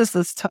process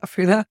this stuff,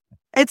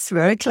 It's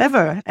very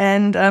clever.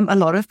 And a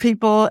lot of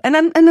people, and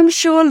I'm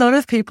sure a lot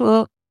of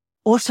people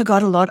also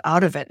got a lot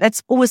out of it.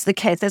 That's always the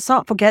case. Let's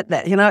not forget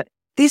that,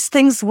 these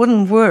things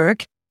wouldn't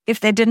work if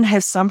they didn't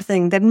have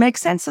something that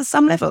makes sense at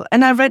some level.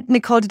 And I read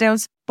Nicole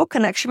Dale's book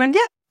and actually went,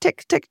 yeah,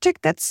 tick, tick, tick.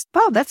 That's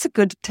a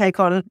good take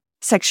on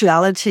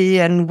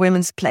sexuality and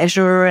women's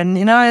pleasure. And,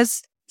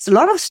 it's a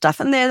lot of stuff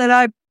in there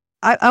that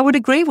I would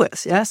agree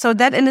with. Yeah. So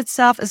that in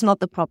itself is not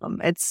the problem.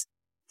 It's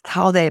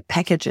how they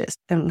package it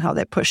and how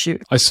they push you.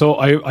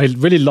 I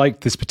really liked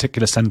this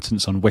particular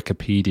sentence on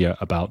Wikipedia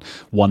about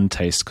One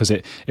Taste, because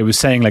it was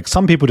saying, like,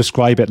 some people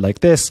describe it like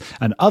this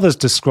and others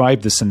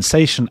describe the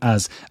sensation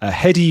as a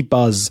heady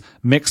buzz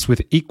mixed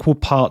with equal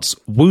parts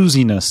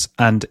wooziness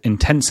and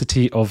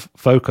intensity of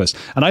focus.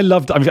 And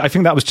I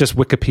think that was just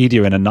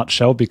Wikipedia in a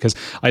nutshell, because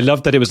I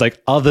loved that it was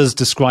like others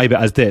describe it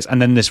as this,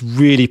 and then this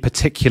really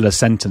particular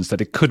sentence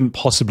that it couldn't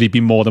possibly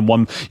be more than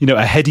one,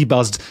 a heady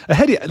buzz.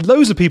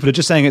 Loads of people are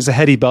just saying it's a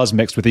heady buzz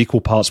mixed with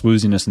equal parts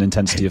wooziness and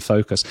intensity of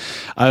focus.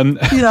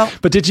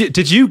 But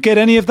did you get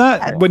any of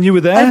that when you were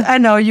there? I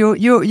know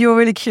you're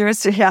really curious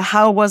to hear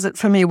how was it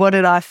for me. What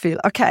did I feel?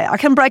 Okay, I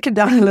can break it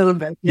down a little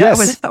bit.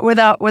 Yes,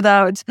 without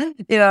without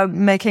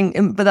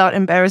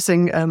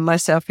embarrassing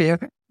myself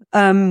here.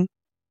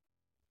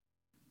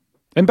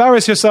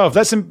 Embarrass yourself.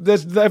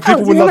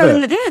 People will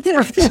love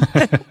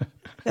it.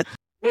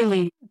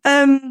 Really.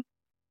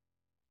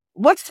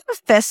 What's so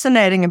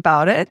fascinating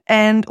about it,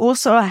 and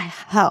also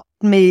helped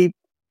me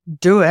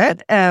do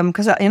it,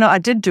 because I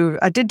did do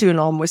an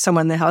OM with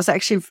someone in the house. I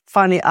actually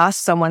finally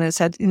asked someone and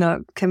said,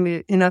 can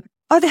we,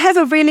 they have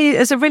a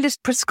really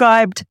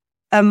prescribed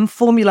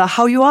formula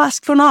how you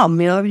ask for an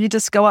OM. You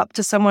just go up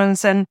to someone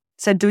and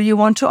say, do you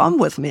want to OM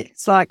with me?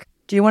 It's like,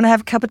 do you want to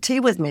have a cup of tea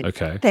with me?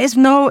 Okay. It's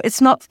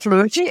not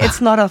flirty.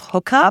 It's not a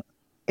hookup.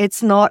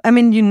 It's not,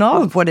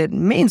 what it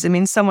means. It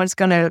means someone's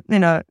going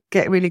to,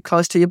 get really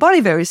close to your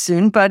body very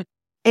soon, but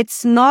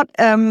it's not,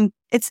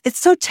 it's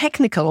so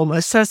technical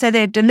almost. So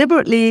they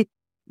deliberately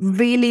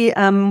really,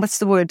 what's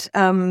the word?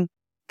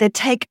 They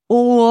take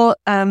all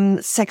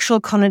sexual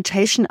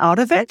connotation out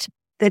of it.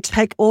 They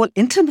take all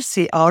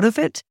intimacy out of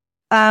it.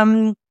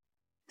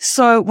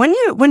 So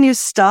when you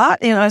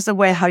start, as the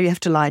way how you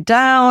have to lie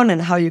down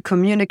and how you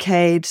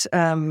communicate,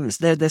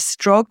 the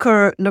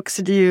stroker looks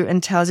at you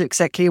and tells you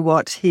exactly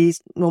what he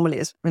normally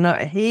is.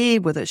 A he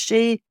with a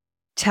she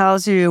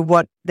tells you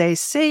what they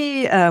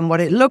see, what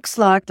it looks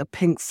like, the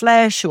pink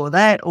flesh or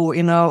that, or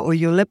or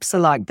your lips are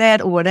like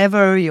that or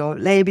whatever, your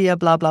labia,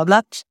 blah blah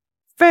blah.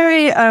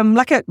 Very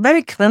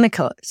very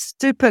clinical,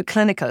 super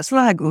clinical. It's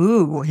like,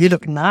 ooh, you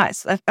look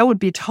nice. That would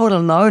be a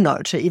total no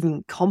to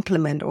even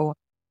compliment or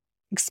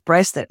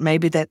express that.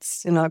 Maybe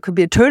that's, it could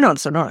be a turn on.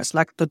 So no, it's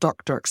like the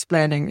doctor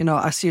explaining,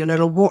 I see a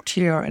little wart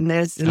here and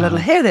there's a little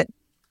hair that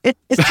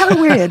it's kind of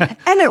weird.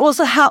 And it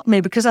also helped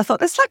me because I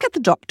thought it's like at the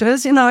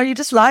doctor's, you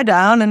just lie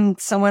down and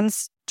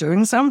someone's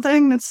doing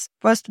something that's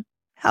supposed to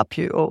help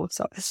you or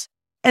so.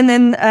 And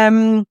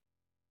then,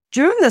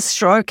 during the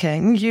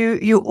stroking,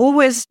 you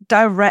always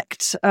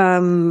direct,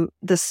 the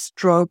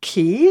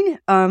strokee,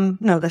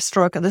 the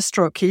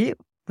strokee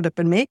would have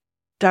been me,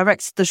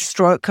 directs the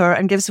stroker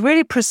and gives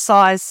really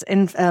precise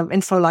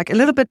info, like a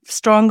little bit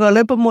stronger, a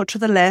little bit more to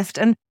the left.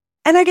 And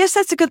I guess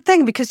that's a good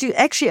thing because you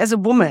actually, as a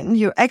woman,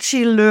 you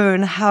actually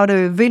learn how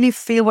to really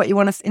feel what you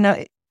want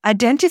to,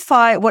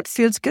 identify what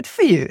feels good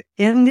for you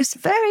in this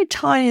very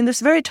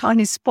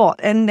tiny spot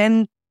and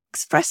then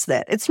express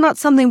that. It's not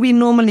something we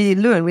normally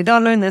learn. We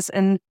don't learn this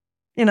in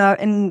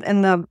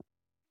the,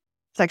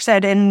 like I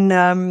said,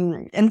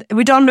 and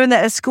we don't learn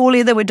that at school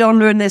either. We don't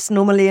learn this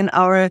normally in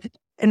our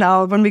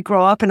when we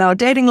grow up in our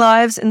dating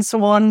lives and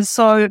so on.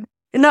 So,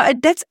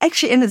 that's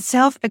actually in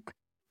itself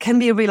can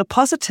be a real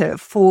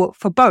positive for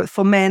both,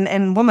 for men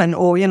and women,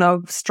 or,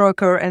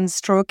 stroker and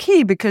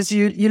strokee, because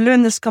you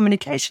learn this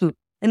communication.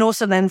 And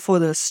also then for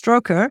the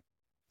stroker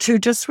to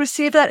just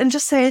receive that and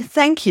just say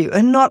thank you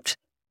and not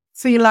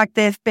feel like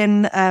they've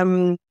been,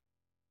 when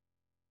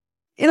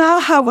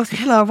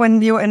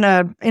you're in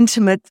an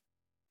intimate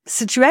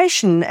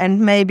situation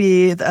and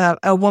maybe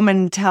a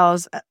woman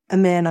tells a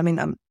man,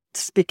 I'm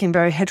speaking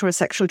very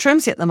heterosexual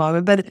terms here at the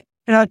moment, but,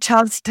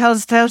 tells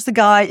the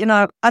guy,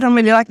 I don't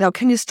really like that. Or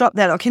can you stop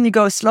that? Or can you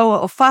go slower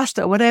or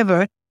faster or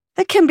whatever?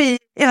 There can be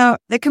a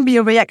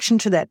reaction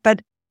to that.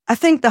 But I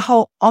think the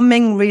whole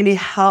omming really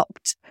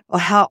helped or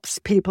helps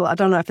people. I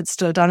don't know if it's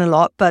still done a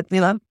lot, but,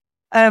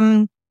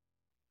 to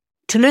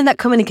learn that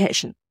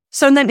communication.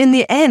 So then in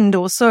the end,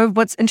 also,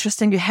 what's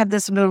interesting, you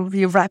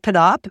wrap it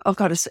up. Oh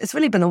God, it's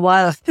really been a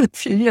while, a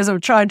few years of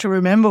trying to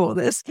remember all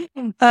this.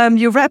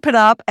 You wrap it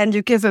up and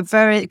you give a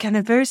very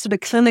sort of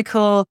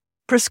clinical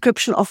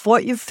prescription of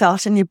what you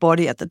felt in your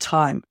body at the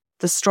time.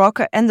 The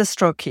stroker and the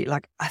strokee.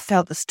 Like, I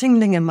felt this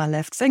tingling in my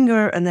left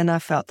finger, and then I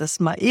felt this,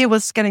 my ear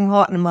was getting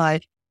hot and my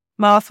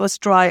mouth was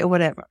dry or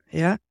whatever.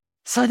 Yeah.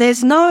 So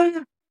there's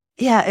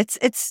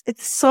it's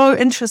so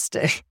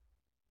interesting.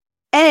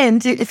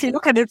 And if you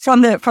look at it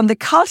from the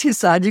culty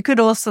side, you could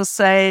also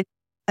say,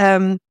 are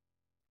you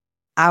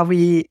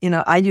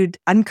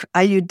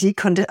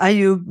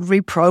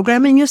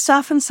reprogramming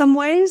yourself in some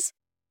ways?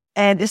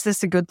 And is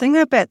this a good thing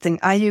or a bad thing?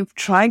 Are you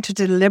trying to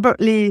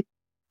deliberately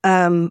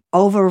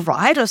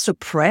override or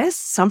suppress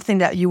something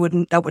that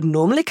would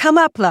normally come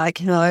up,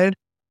 like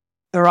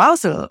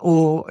arousal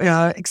or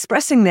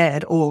expressing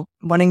that or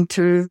wanting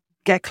to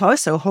get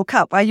closer or hook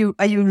up? Are you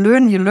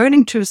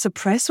learning to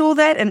suppress all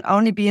that and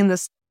only be on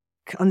this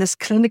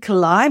clinical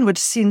line, which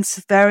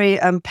seems very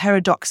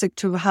paradoxic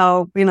to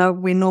how we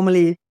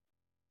normally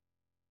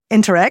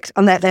interact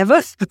on that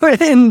level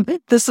in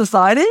the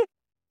society?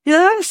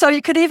 So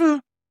you could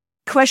even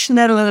question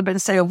that a little bit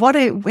and say,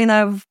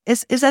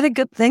 is that a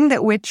good thing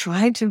that we're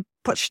trying to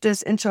push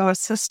this into our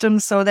system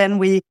so then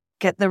we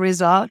get the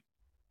result?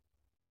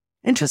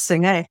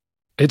 Interesting, eh?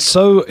 It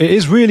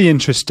is really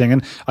interesting.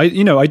 And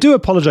I do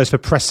apologize for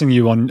pressing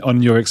you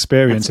on your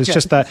experience. It's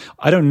just that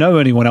I don't know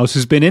anyone else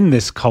who's been in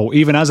this cult,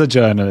 even as a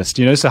journalist,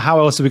 so how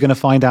else are we going to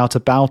find out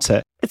about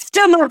it? It's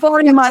still not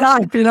boring in my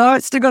life,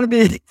 it's still going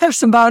to have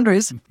some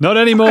boundaries. Not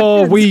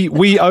anymore.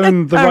 We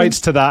own the rights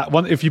to that.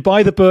 If you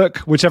buy the book,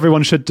 which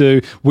everyone should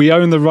do, we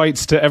own the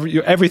rights to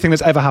everything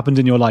that's ever happened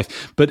in your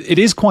life. But it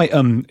is quite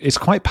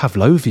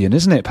Pavlovian,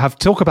 isn't it?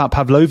 Talk about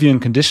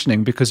Pavlovian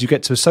conditioning, because you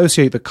get to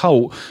associate the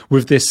cult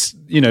with this,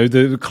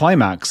 the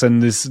climax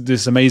and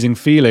this amazing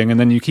feeling, and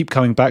then you keep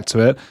coming back to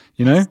it,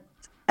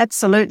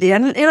 Absolutely.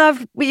 And,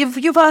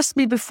 you've asked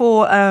me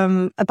before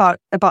about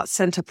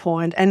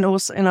Centrepoint, and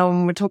also,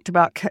 when we talked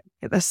about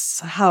this,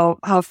 how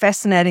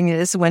fascinating it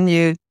is when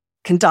you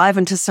can dive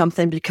into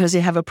something because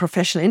you have a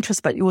professional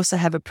interest, but you also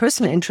have a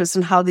personal interest,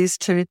 and how these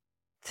two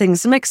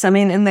things mix. I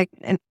mean,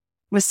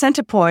 with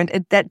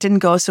Centrepoint, that didn't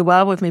go so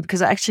well with me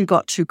because I actually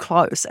got too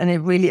close, and it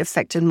really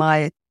affected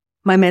my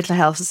mental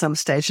health at some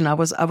stage, and I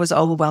was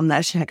overwhelmed. I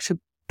actually had to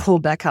pull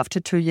back after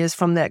 2 years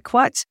from that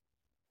quite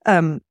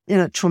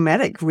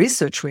traumatic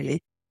research,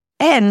 really.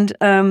 And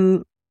I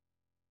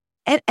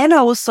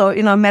also,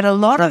 met a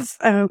lot of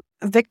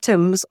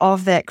victims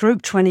of that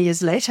group 20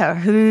 years later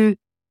who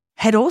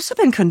had also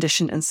been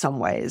conditioned in some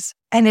ways,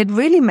 and it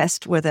really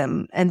messed with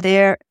them and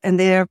their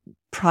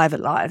private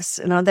lives.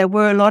 There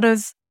were a lot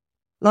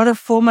of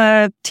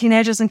former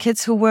teenagers and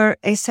kids who were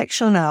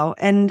asexual now,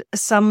 and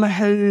some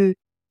who'd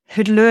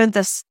learned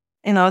this,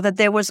 that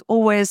there was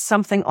always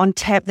something on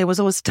tap. There was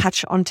always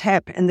touch on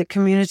tap in the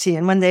community.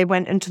 And when they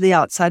went into the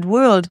outside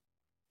world,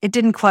 it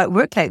didn't quite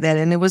work like that.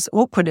 And it was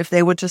awkward if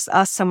they would just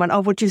ask someone, "Oh,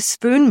 would you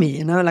spoon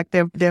me?" Like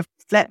they're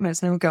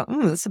flatmates, and they would go,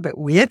 "That's a bit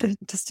weird.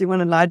 Just, do you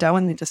want to lie down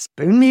and they just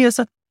spoon me or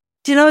so?"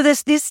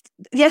 There's this,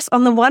 yes,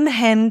 on the one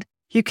hand,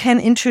 you can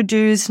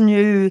introduce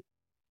new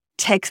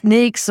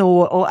techniques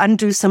or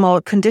undo some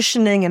old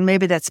conditioning, and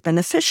maybe that's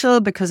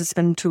beneficial because it's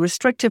been too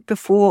restrictive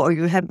before, or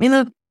you have,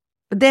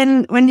 but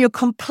then when you're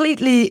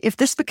if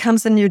this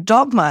becomes a new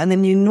dogma and a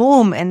new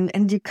norm,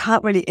 and you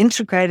can't really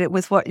integrate it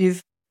with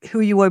who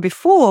you were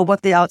before,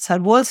 what the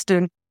outside world's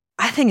doing,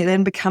 I think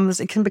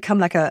it can become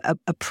like a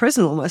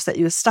prison almost that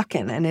you're stuck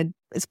in, and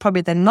it's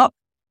probably then not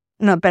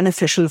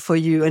beneficial for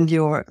you and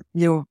your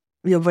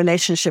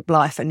relationship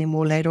life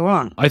anymore later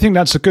on. I think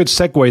that's a good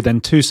segue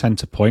then to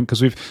Centrepoint,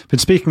 because we've been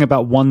speaking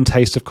about One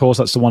Taste, of course.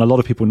 That's the one a lot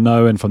of people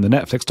know, and from the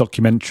Netflix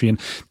documentary. And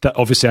that,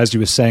 obviously, as you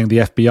were saying, the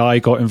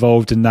FBI got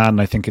involved in that,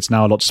 and I think it's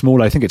now a lot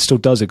smaller. I think it still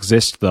does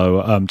exist,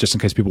 though, just in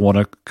case people want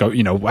to go,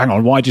 hang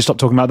on, why did you stop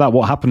talking about that?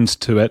 What happened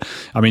to it?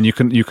 I mean, you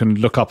can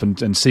look up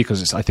and see,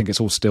 because I think it's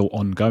all still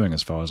ongoing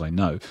as far as I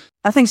know.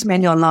 I think it's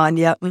mainly online,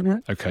 yeah.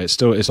 Mm-hmm. Okay,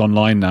 it's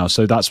online now,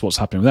 so that's what's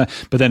happening there.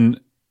 But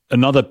then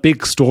another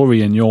big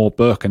story in your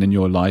book and in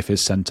your life is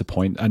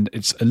Centrepoint, and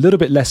it's a little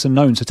bit lesser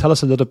known. So tell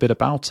us a little bit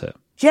about it.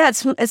 Yeah,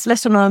 it's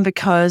lesser known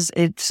because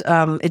it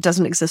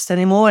doesn't exist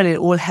anymore, and it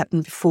all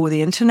happened before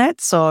the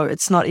internet. So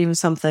it's not even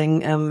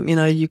something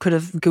you could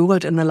have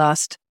Googled in the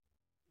last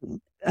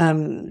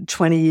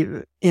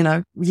 20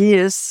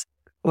 years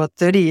or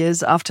 30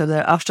 years after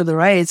the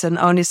raids, and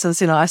only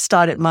since I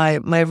started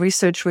my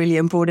research really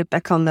and brought it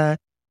back on the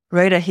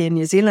radar here in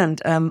New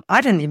Zealand,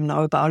 I didn't even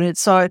know about it.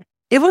 So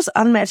it was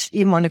unmatched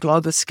even on a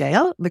global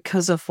scale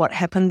because of what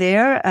happened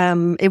there.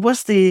 It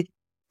was the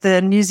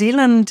New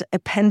Zealand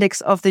appendix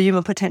of the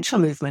human potential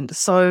movement.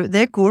 So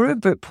their guru,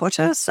 Bert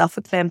Potter,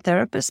 self-acclaimed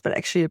therapist, but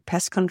actually a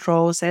pest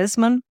control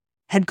salesman,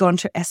 had gone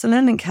to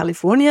Esalen in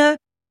California,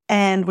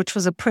 and which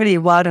was a pretty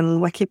wild and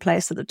wacky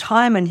place at the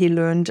time. And he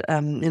learned,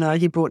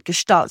 he brought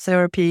Gestalt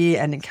therapy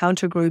and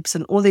encounter groups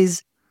and all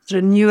these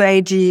sort of new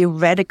agey,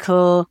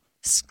 radical,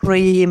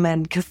 scream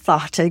and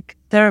cathartic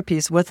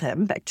therapies with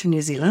him back to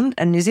New Zealand.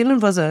 And New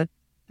Zealand was a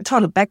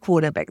total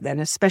backwater back then,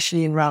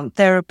 especially around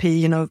therapy.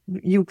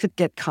 You could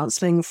get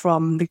counseling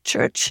from the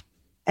church,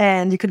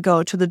 and you could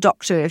go to the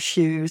doctor if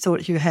you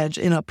thought you had,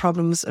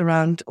 problems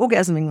around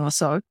orgasming or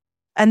so.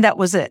 And that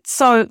was it.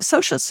 So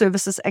social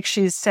services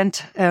actually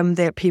sent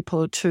their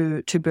people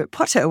to Bert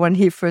Potter when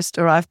he first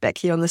arrived back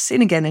here on the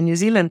scene again in New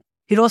Zealand.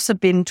 He'd also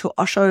been to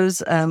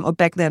Osho's, or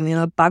back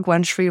then,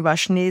 Bhagwan Sri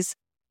Rajneesh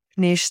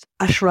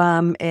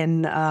ashram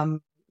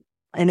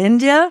in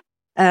India.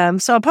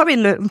 So I probably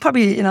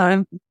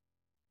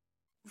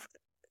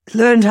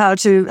learned how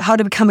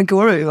to become a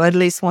guru, or at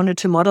least wanted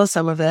to model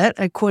some of that.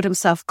 He called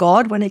himself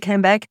God when he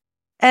came back.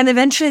 And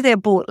eventually they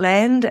bought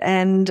land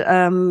and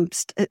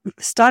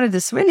started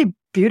this really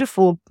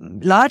beautiful,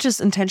 largest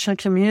intentional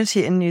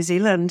community in New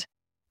Zealand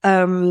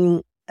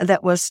that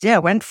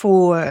went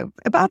for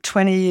about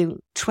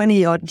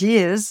 20 odd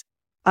years.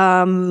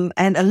 And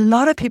a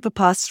lot of people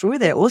passed through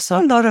there.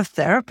 Also, a lot of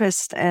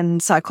therapists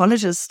and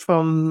psychologists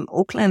from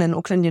Auckland and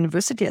Auckland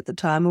University at the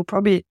time who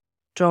probably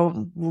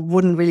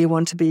wouldn't really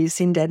want to be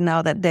seen dead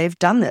now that they've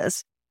done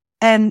this.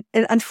 And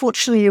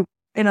unfortunately,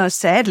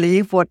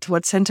 sadly, what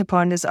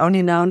Centrepoint is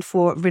only known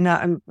for,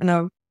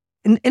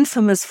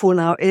 infamous for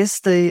now,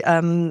 is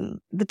the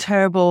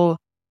terrible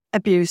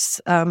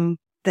abuse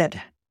that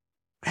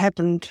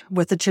happened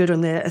with the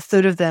children there. A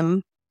third of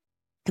them,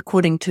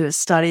 according to a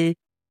study,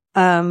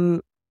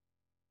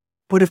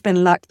 would have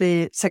been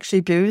likely sexually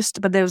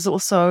abused, but there was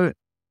also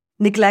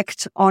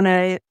neglect on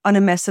a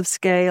massive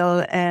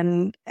scale,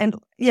 and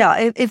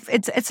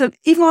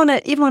even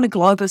on a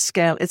global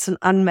scale, it's an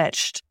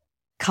unmatched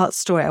cult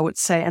story, I would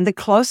say. And the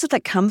closest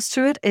that comes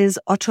to it is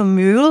Otto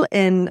Mühl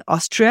in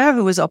Austria,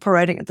 who was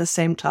operating at the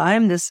same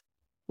time, this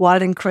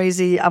wild and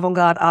crazy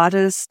avant-garde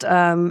artist,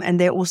 and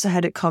they also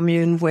had a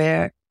commune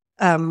where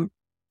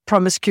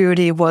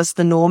promiscuity was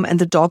the norm and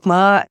the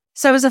dogma.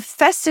 So it was a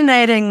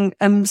fascinating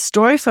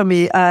story for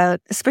me,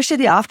 especially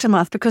the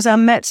aftermath, because I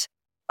met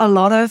a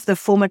lot of the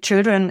former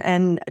children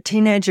and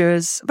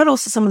teenagers, but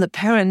also some of the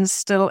parents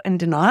still in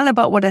denial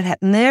about what had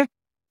happened there.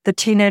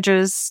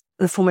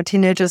 The former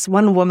teenagers,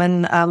 one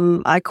woman,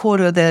 I called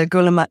her the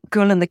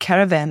girl in the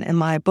caravan in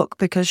my book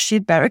because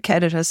she'd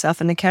barricaded herself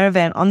in a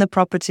caravan on the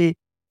property,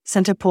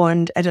 Center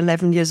Point, at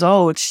 11 years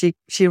old. She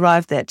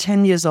arrived there at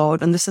 10 years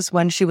old, and this is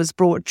when she was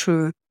brought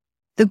to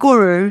the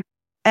guru.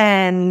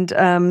 And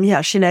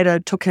she later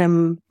took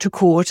him to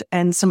court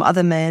and some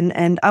other men.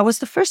 And I was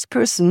the first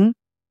person,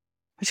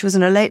 she was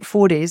in her late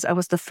 40s, I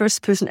was the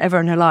first person ever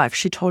in her life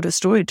she told her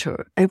story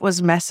to. It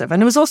was massive.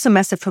 And it was also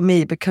massive for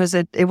me because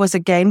it was a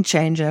game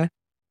changer.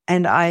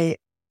 And I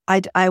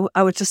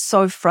was just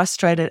so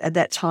frustrated at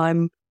that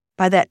time,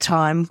 by that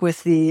time,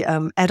 with the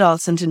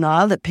adults in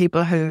denial, that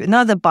people who,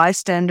 the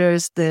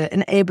bystanders, the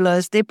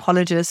enablers, the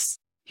apologists,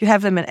 you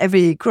have them in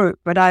every group,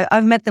 but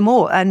I've met them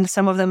all, and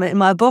some of them in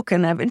my book,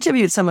 and I've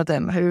interviewed some of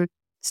them who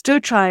still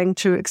trying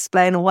to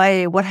explain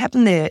away what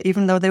happened there,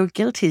 even though they were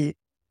guilty.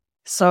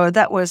 So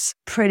that was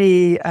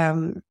pretty,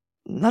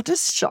 not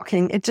just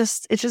shocking. It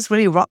just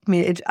really rocked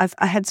me.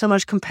 I had so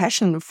much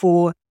compassion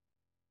for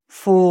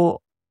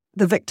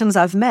the victims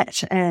I've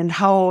met and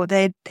how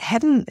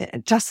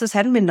justice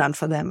hadn't been done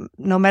for them,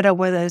 no matter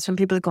whether some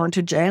people had gone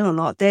to jail or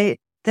not.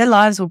 Their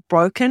lives were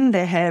broken.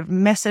 They have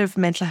massive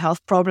mental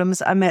health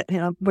problems. I met,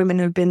 women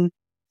who've been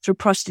through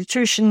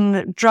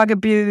prostitution, drug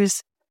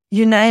abuse,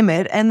 you name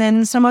it. And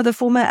then some of the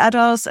former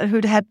adults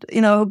who'd had,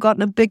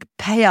 gotten a big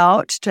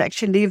payout to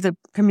actually leave the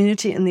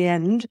community in the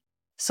end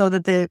so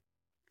that the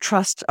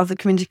trust of the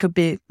community could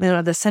be,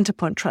 the Center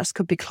Point Trust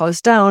could be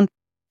closed down.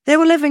 They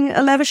were living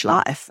a lavish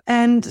life.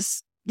 And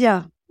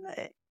yeah,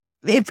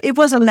 it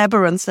was a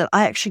labyrinth that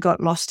I actually got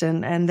lost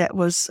in. And that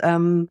was,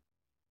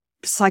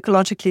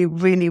 psychologically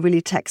really,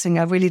 really taxing.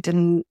 I really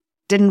didn't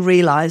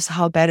realize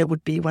how bad it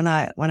would be when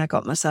I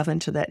got myself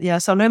into that. Yeah,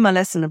 so I learned my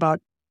lesson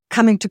about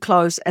coming too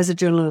close as a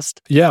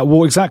journalist. Yeah,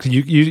 well, exactly.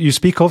 You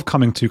speak of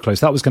coming too close.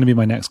 That was going to be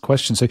my next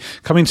question. So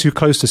coming too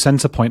close to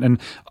Center Point, and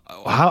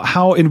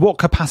how in what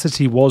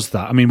capacity was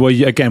that? I mean, were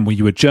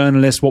you a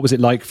journalist? What was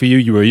it like for you?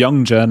 You were a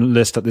young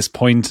journalist at this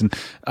point,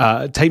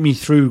 and take me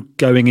through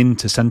going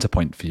into Center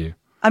Point for you.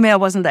 I mean, I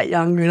wasn't that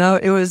young,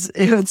 It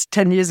was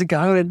 10 years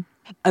ago, and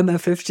I'm in my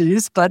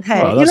 50s, but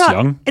hey, well, that's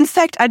young. In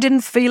fact, I didn't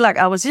feel like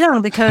I was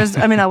young because,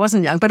 I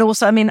wasn't young, but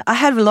also, I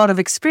had a lot of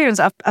experience.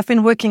 I've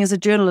been working as a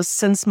journalist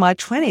since my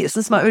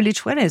early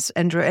 20s,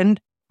 Andrew, and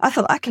I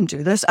thought I can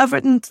do this. I've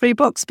written 3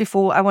 books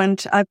before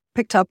I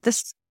picked up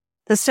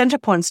the Center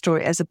Point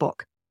story as a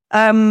book.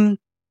 I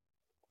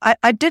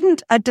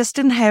just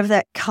didn't have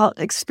that cult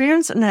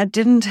experience, and I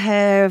didn't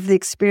have the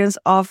experience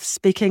of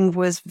speaking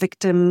with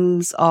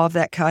victims of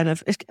that kind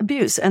of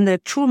abuse and their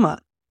trauma.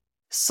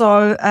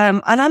 So,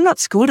 and I'm not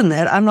schooled in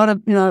that. I'm not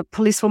a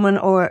policewoman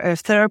or a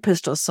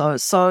therapist or so.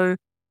 So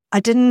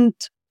I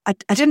didn't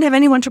have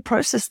anyone to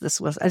process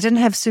this with. I didn't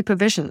have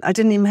supervision. I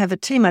didn't even have a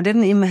team. I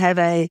didn't even have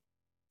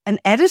an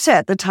editor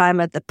at the time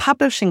at the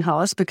publishing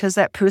house, because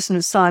that person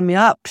who signed me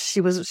up,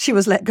 she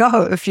was let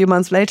go a few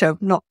months later,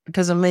 not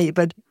because of me,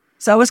 but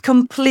so I was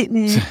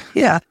completely,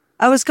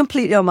 I was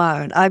completely on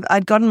my own.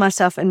 I'd gotten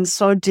myself in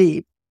so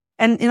deep,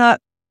 and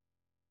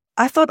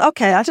I thought,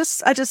 okay, I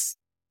just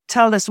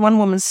tell this one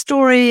woman's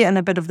story and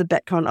a bit of the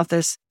background of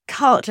this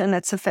cult, and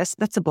that's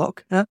a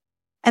book.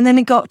 And then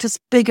it got just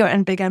bigger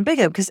and bigger and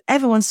bigger because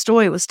everyone's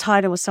story was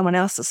tied in with someone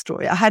else's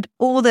story. I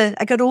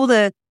got all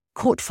the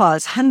court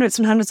files, hundreds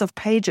and hundreds of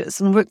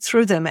pages, and worked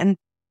through them. And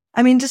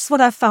just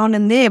what I found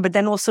in there, but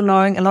then also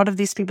knowing a lot of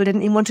these people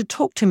didn't even want to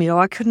talk to me,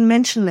 or I couldn't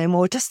mention them,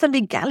 or just the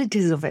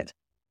legalities of it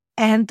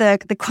and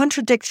the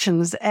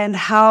contradictions, and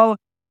how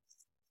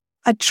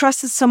I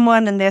trusted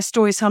someone and their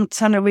story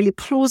sounded really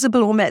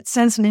plausible or made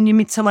sense, and then you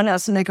meet someone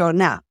else and they go,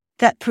 nah,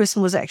 that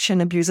person was actually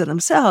an abuser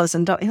themselves.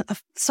 And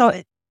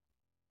so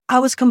I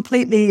was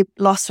completely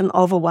lost and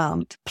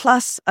overwhelmed.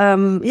 Plus,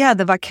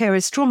 the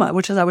vicarious trauma,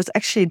 which I was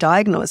actually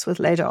diagnosed with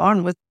later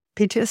on with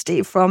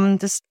PTSD from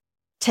just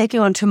taking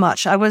on too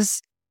much.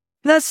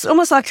 That's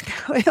almost like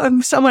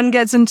when someone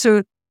gets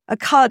into a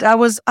cult. I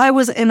was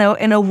in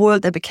a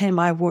world that became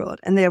my world,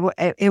 and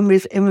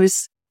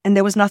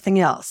there was nothing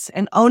else.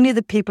 And only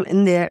the people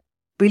in there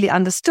really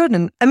understood.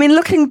 And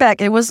looking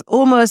back, it was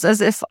almost as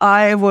if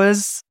I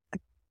was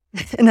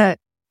in a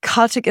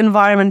cultic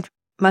environment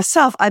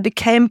myself. I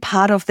became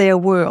part of their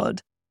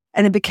world,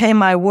 and it became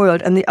my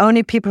world. And the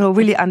only people who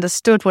really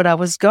understood what I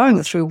was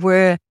going through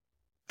were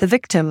the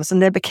victims,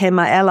 and they became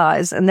my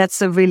allies. And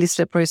that's a really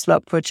slippery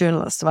slope for a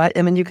journalist, right?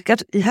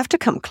 You have to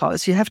come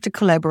close. You have to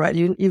collaborate.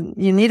 You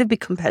need to be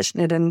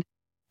compassionate and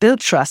build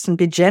trust and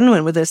be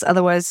genuine with this.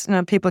 Otherwise,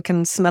 people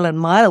can smell it a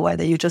mile away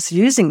that you're just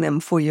using them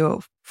for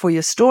your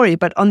story.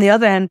 But on the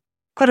other hand,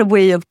 got to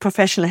wear your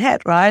professional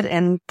hat, right?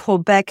 And pull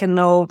back and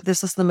know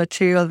this is the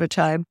material which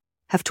I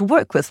have to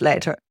work with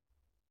later.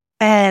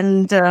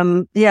 And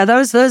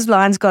those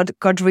lines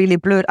got really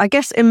blurred. I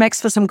guess it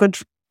makes for some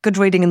good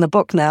reading in the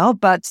book now,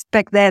 but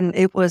back then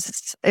it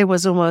was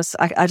almost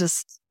I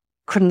just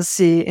couldn't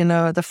see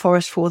the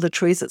forest for the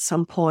trees at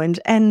some point.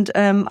 And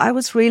I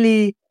was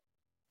really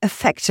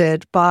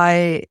affected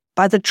by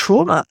by the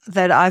trauma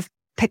that I've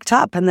picked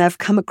up and that I've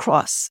come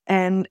across.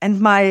 And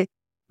my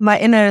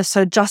inner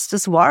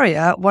justice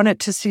warrior wanted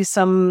to see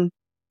some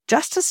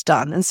justice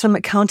done and some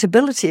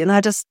accountability. And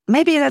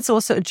maybe that's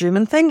also a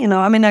German thing.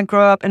 I mean, I grew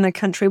up in a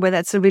country where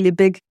that's a really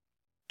big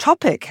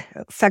topic,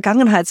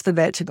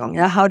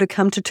 Vergangenheitsbewältigung, how to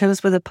come to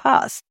terms with the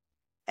past.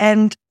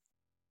 And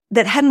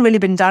that hadn't really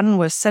been done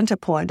with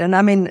Centerpoint. And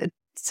I mean, it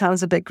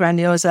sounds a bit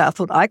grandiose. I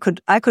thought I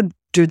could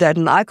do that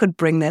and I could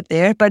bring that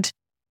there. But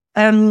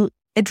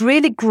it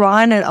really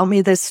grinded on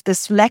me,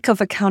 this lack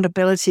of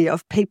accountability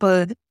of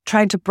people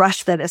trying to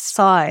brush that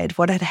aside,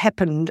 what had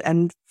happened,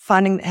 and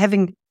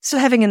still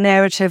having a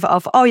narrative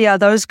of, oh yeah,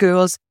 those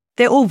girls,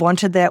 they all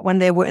wanted that when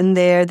they were in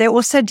there. They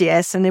all said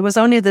yes. And there was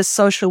only the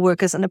social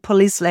workers and the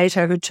police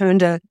later who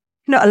turned a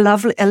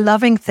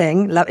loving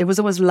thing. It was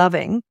always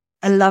loving,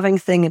 a loving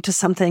thing into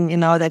something,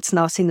 that's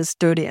now seen as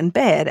dirty and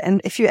bad.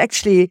 And if you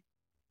actually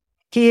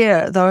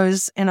hear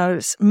those,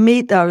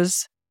 meet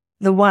those,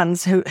 the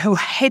ones who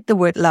hate the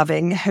word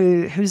loving,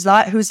 whose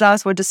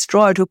lives were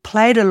destroyed, who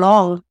played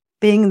along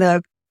being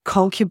the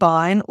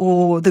concubine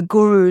or the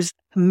guru's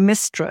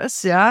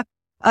mistress,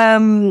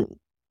 and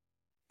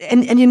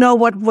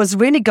what was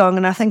really going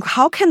on. I think,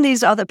 how can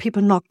these other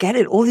people not get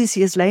it all these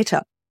years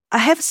later? I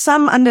have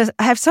some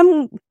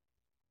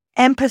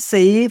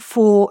empathy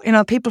for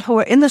people who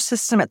were in the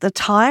system at the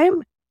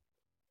time,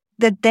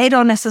 that they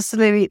don't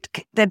necessarily,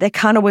 that they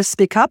can't always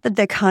speak up, that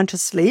they can't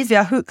just leave.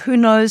 Yeah, who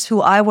knows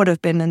who I would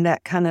have been in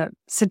that kind of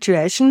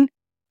situation,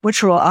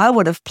 which role I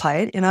would have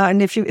played,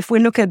 And if we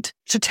look at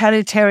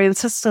totalitarian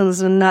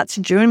systems in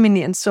Nazi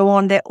Germany and so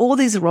on, all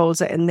these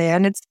roles are in there,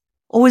 and it's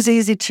always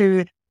easy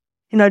to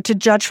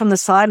judge from the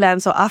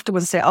sidelines or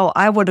afterwards say, oh,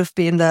 I would have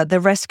been the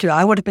rescuer,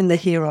 I would have been the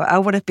hero, I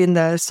would have been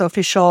the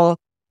Sophie Scholl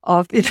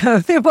of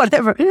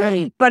whatever.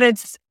 But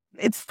it's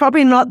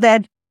probably not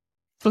that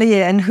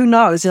clear, and who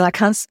knows? I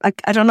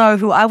don't know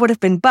who I would have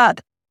been. But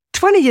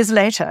 20 years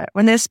later,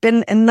 when there's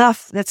been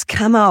enough that's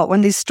come out,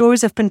 when these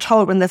stories have been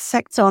told, when the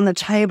facts are on the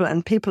table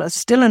and people are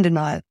still in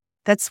denial,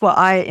 that's what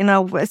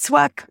it's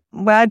where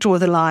I draw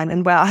the line,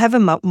 and where I have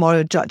a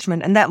moral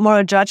judgment. And that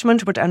moral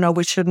judgment, which I know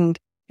it shouldn't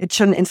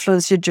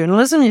influence your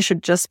journalism. You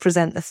should just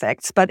present the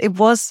facts. But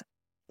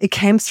it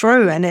came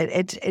through,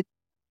 and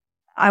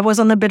I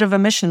was on a bit of a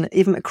mission,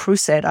 even a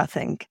crusade, I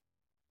think.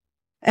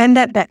 And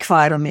that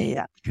backfired on me,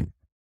 yeah.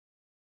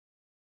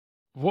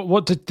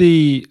 What did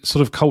the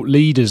sort of cult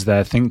leaders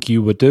there think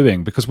you were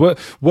doing? Because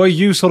were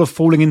you sort of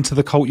falling into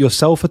the cult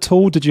yourself at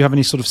all? Did you have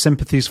any sort of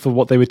sympathies for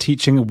what they were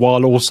teaching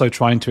while also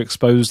trying to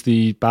expose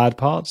the bad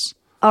parts?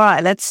 All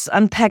right, let's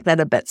unpack that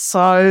a bit.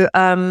 So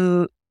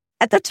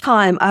at the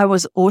time, I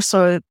was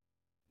also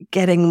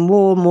getting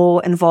more and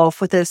more involved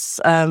with this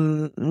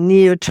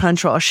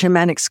neo-tantra or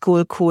shamanic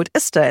school called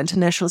ISTA,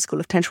 International School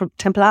of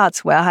Temple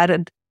Arts, where I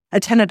had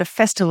attended a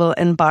festival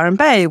in Byron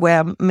Bay,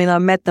 where I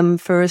met them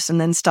first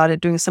and then started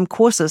doing some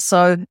courses.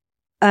 So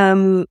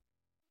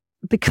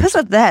because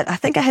of that, I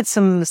think I had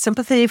some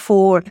sympathy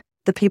for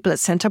the people at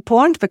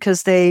Centerpoint,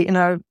 because they,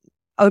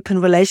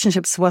 open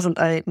relationships wasn't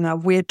a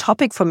weird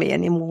topic for me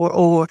anymore,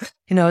 or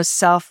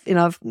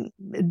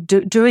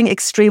doing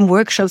extreme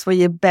workshops where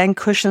you bang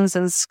cushions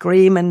and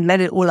scream and let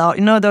it all out.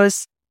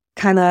 Those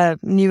kind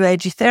of new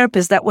agey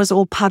therapists, that was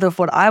all part of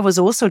what I was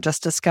also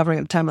just discovering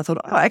at the time. I thought,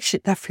 oh,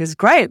 actually, that feels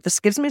great. This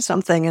gives me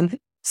something. And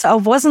so I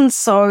wasn't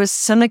so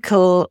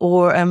cynical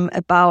or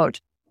about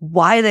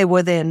why they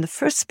were there in the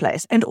first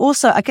place. And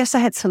also, I guess I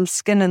had some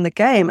skin in the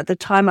game. At the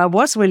time, I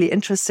was really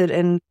interested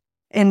in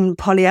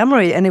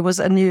polyamory, and it was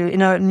a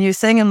new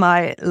thing in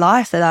my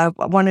life that I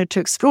wanted to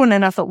explore. And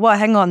then I thought, well,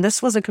 hang on,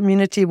 this was a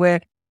community where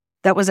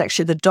that was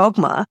actually the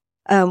dogma.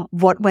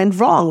 What went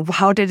wrong?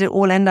 How did it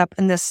all end up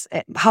in this?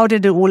 How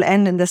did it all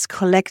end in this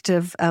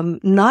collective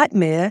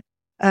nightmare,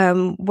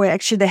 where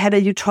actually they had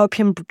a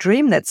utopian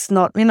dream that's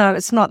not,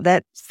 it's not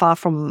that far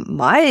from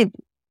my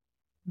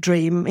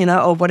dream,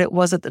 or what it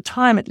was at the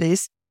time, at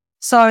least.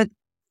 So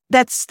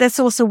that's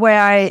also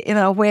where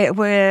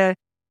where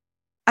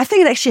I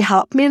think it actually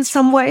helped me in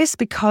some ways,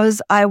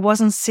 because I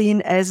wasn't seen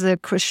as a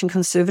Christian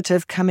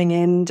conservative coming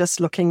in just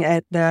looking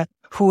at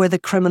who were the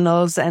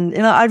criminals, and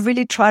I'd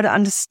really try to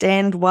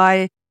understand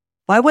why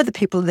were the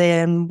people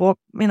there, and what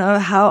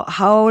how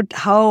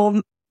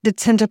did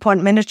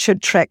Centerpoint manage to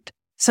attract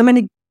so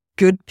many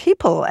good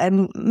people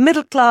and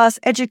middle class,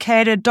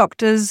 educated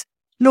doctors,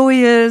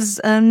 lawyers,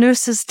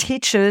 nurses,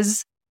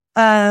 teachers.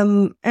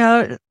 That's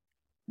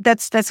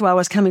where I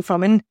was coming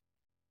from. And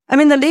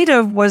the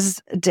leader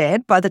was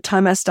dead by the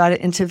time I started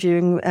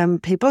interviewing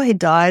people. He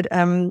died.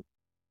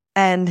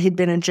 And he'd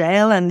been in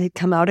jail, and he'd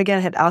come out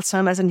again, had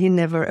Alzheimer's, and he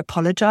never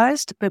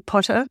apologized,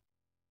 Potter.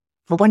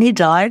 But when he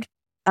died,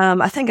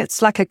 I think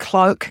it's like a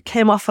cloak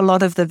came off a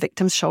lot of the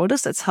victims'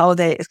 shoulders. That's how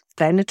they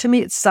explained it to me.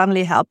 It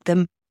suddenly helped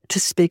them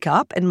to speak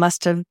up, and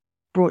must have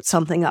brought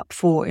something up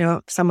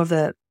for, some of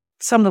the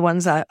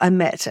ones I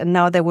met, and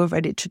now they were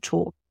ready to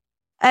talk.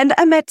 And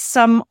I met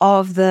some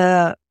of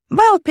the,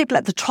 people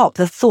at the top,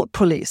 the thought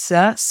police,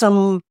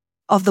 some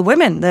of the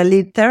women, the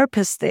lead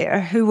therapists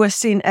there, who were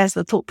seen as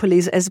the thought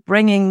police, as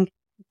bringing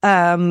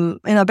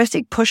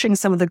basically pushing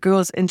some of the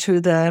girls into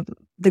the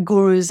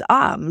guru's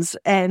arms,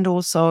 and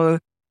also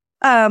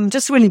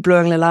just really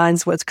blurring the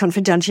lines with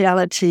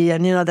confidentiality,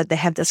 and that they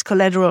have this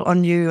collateral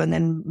on you, and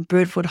then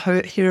Bird would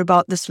hear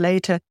about this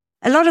later.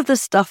 A lot of the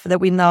stuff that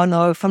we now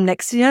know from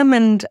Nexium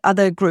and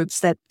other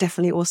groups that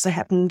definitely also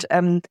happened.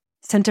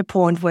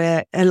 Centerpoint,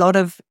 where a lot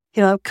of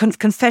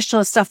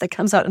confessional stuff that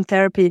comes out in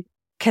therapy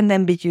can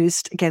then be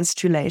used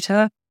against you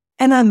later.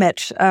 And I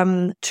met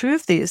 2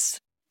 of these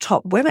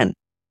top women.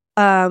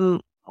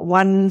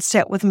 One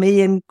sat with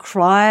me and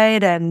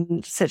cried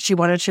and said she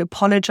wanted to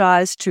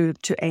apologize to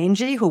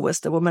Angie, who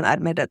was the woman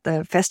I'd met at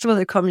the festival,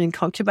 the Commune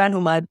Concubine,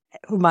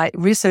 who my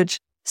research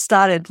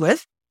started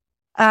with.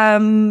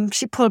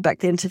 She pulled back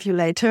the interview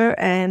later,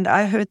 and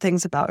I heard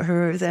things about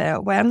her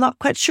there where I'm not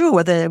quite sure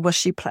whether was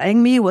she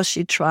playing me, was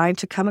she trying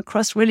to come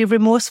across really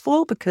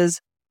remorseful, because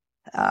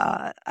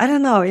I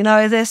don't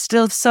know, there's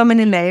still so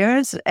many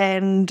layers,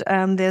 and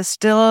there's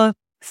still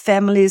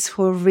families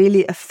who are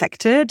really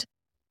affected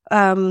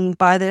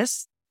by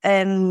this,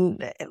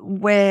 and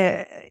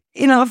where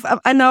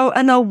I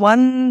know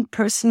one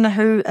person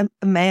who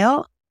a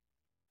male.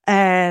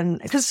 And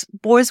because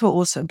boys were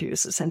also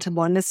abused at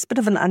Centerpoint, it's a bit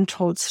of an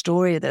untold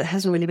story that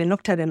hasn't really been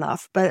looked at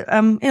enough. But,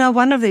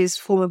 one of these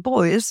former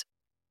boys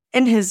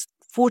in his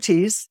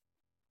 40s,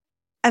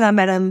 and I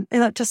met him,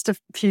 just a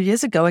few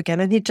years ago again,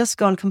 and he'd just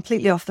gone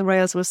completely off the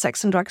rails with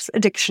sex and drugs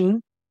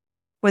addiction,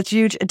 with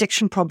huge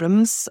addiction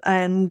problems.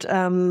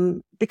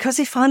 And because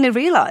he finally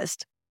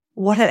realized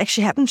what had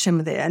actually happened to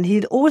him there. And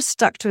he'd always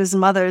stuck to his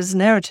mother's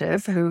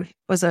narrative, who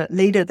was a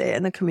leader there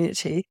in the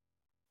community,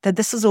 that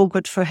this is all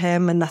good for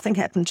him and nothing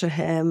happened to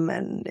him,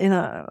 and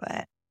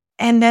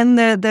and then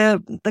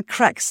the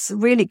cracks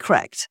really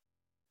cracked,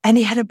 and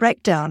he had a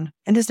breakdown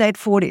in his late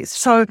 40s.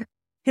 So,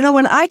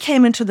 when I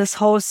came into this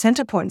whole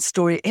Centerpoint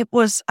story,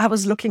 I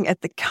was looking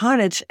at the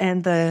carnage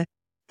and the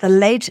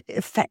late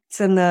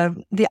effects and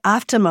the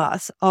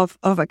aftermath of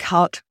a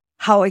cult,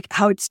 how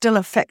it still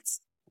affects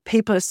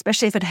people,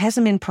 especially if it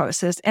hasn't been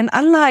processed. And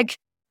unlike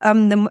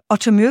the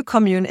Ottomur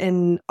commune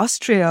in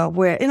Austria,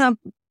 where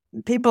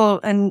people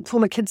and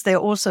former kids, they're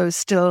also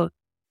still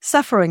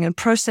suffering and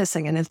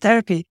processing and in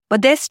therapy.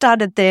 But they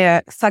started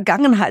their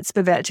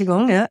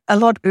Vergangenheitsbewältigung a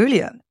lot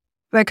earlier,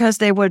 because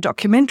there were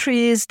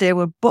documentaries, there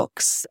were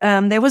books.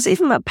 There was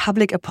even a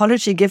public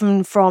apology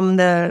given from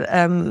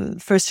the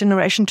first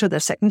generation to the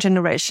second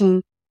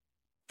generation.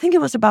 I think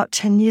it was about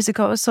 10 years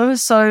ago or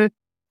so,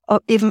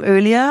 or even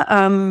earlier.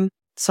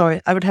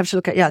 Sorry, I would have to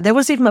look at, there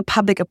was even a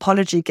public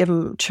apology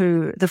given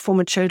to the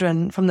former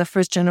children from the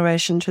first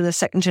generation to the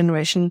second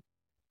generation.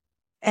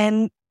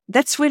 And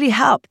that's really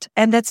helped.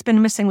 And that's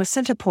been missing with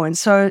Centerpoint.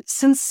 So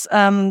since,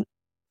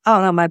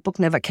 my book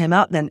never came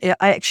out then.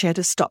 I actually had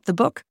to stop the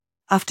book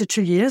after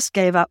 2 years,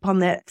 gave up on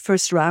that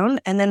first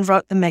round, and then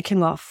wrote the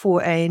making of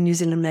for a New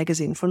Zealand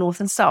magazine for North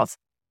and South,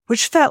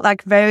 which felt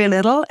like very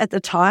little at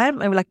the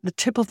time. It was like the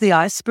tip of the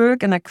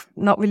iceberg, and like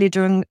not really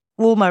doing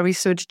all my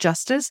research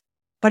justice.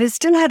 But it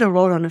still had a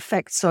roll-on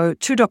effect. So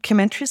 2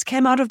 documentaries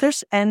came out of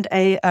this, and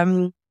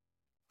a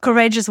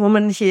courageous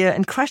woman here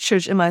in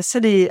Christchurch in my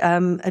city,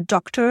 a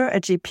doctor, a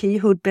GP,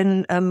 who'd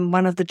been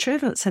one of the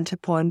children at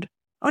Centerpoint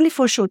only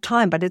for a short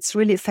time, but it's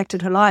really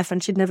affected her life,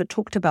 and she'd never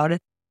talked about it.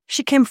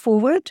 She came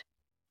forward,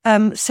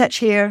 sat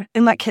here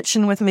in my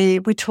kitchen with me.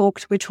 We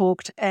talked,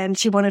 and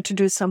she wanted to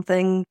do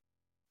something,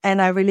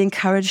 and I really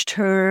encouraged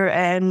her,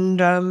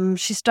 and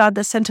she started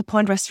the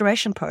Centerpoint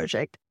Restoration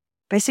Project,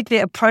 basically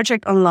a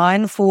project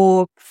online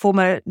for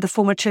the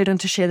former children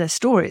to share their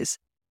stories.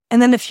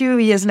 And then a few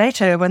years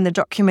later, when the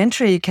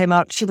documentary came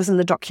out, she was in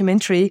the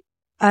documentary,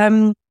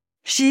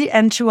 she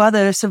and 2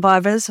 other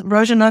survivors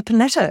wrote an open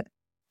letter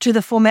to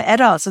the former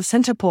adults of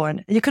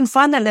Centerpoint. You can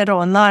find that letter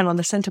online on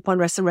the Centerpoint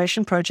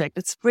Restoration Project.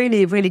 It's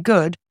really, really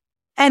good.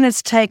 And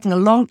it's taken a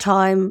long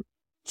time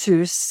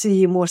to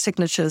see more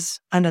signatures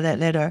under that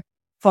letter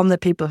from the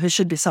people who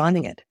should be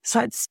signing it. So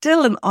it's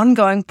still an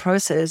ongoing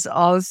process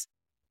of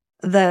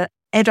the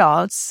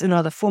adults,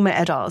 the former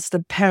adults,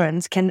 the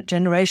parents,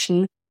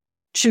 generation,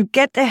 to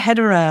get their head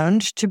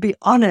around, to be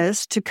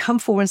honest, to come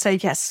forward and say,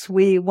 yes,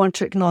 we want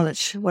to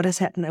acknowledge what has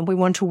happened and we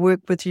want to work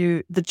with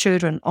you, the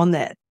children, on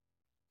that.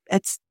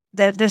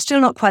 They're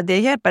still not quite there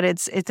yet, but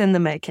it's in the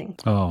making.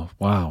 Oh,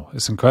 wow.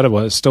 It's incredible.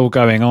 It's still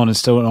going on. It's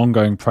still an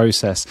ongoing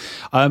process.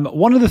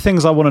 One of the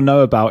things I want to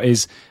know about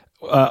is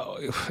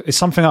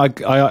something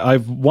I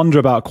wonder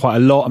about quite a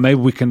lot, and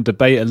maybe we can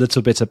debate a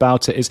little bit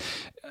about it, is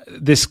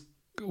this: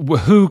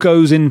 who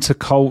goes into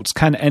cults?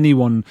 Can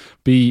anyone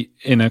be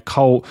in a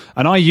cult?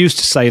 And I used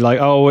to say, like,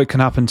 oh, it can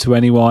happen to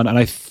anyone. And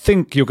I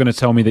think you're going to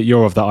tell me that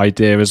you're of that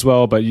idea as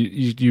well, but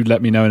you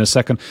let me know in a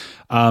second.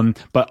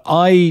 But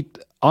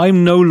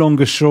I'm no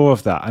longer sure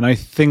of that. And I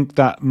think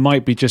that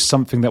might be just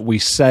something that we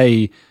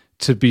say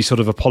to be sort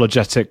of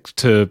apologetic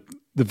to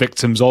the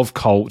victims of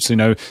cults,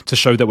 to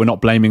show that we're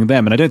not blaming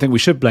them. And I don't think we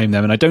should blame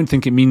them. And I don't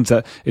think it means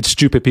that it's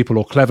stupid people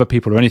or clever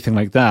people or anything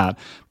like that.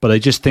 But I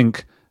just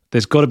think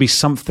there's got to be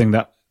something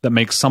that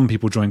makes some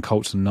people join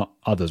cults and not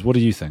others. What do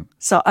you think?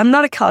 So I'm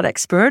not a cult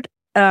expert.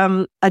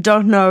 I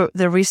don't know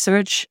the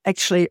research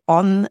actually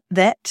on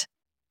that.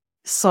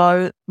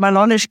 So my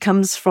knowledge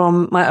comes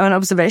from my own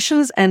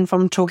observations and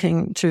from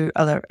talking to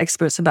other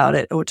experts about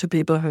it, or to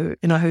people who,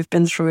 who've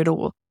been through it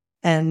all.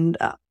 And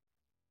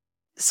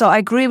so I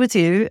agree with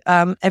you.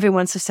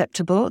 Everyone's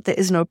susceptible. There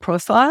is no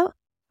profile.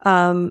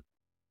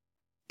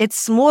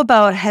 It's more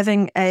about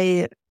having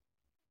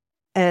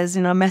as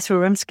Matthew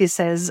Rimsky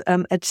says,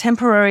 a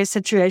temporary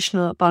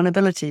situational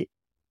vulnerability,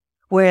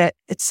 where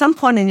at some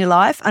point in your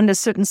life, under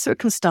certain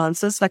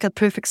circumstances, like a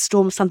perfect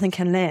storm, something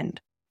can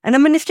land. And I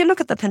mean, if you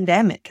look at the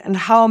pandemic and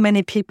how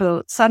many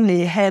people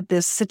suddenly had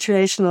this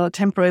situational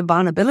temporary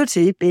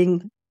vulnerability,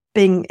 being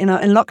in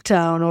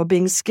lockdown, or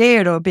being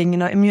scared, or being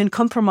immune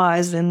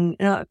compromised, and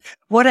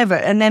whatever,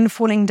 and then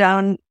falling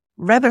down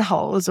rabbit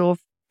holes, or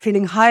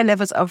feeling high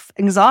levels of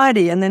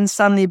anxiety, and then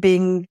suddenly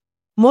being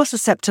more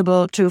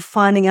susceptible to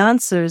finding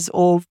answers,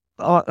 or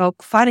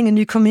finding a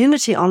new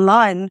community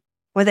online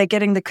where they're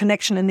getting the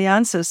connection and the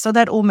answers. So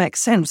that all makes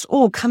sense.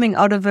 Or coming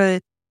out of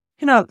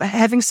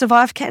having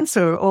survived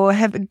cancer, or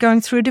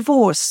going through a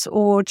divorce,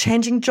 or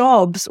changing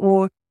jobs,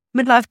 or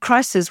midlife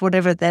crisis,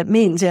 whatever that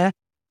means. Yeah,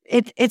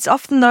 it's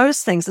often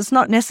those things. It's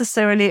not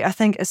necessarily, I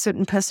think, a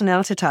certain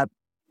personality type.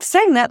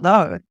 Saying that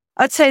though,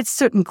 I'd say it's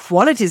certain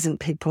qualities in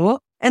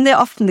people, and they're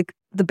often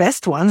the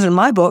best ones in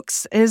my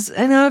books. Is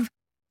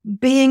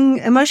being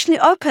emotionally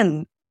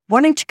open,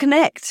 wanting to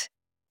connect,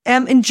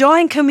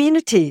 enjoying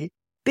community,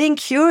 being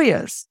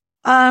curious,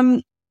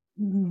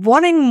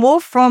 wanting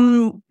more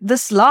from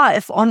this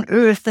life on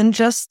earth than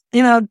just,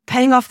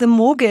 paying off the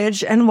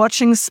mortgage and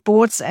watching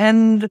sports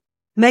and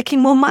making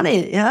more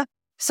money. Yeah.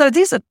 So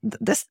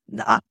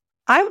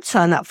I would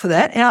sign up for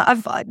that. Yeah.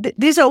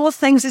 These are all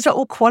things, these are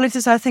all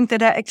qualities I think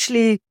that are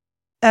actually,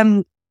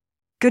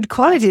 good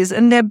qualities,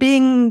 and they're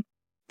being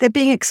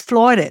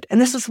exploited.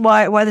 And this is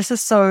why this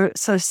is so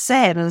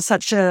sad, and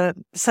such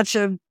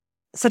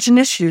an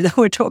issue that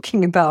we're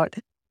talking about,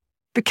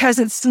 because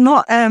it's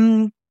not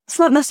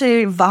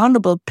necessarily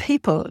vulnerable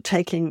people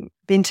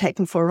being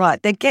taken for a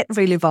ride. They get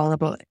really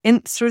vulnerable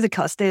through the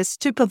cast. They're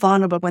super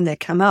vulnerable when they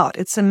come out.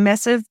 It's a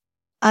massive,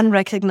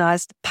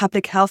 unrecognized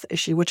public health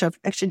issue, which I've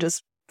actually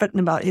just written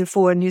about here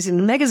for New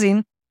Zealand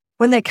Magazine.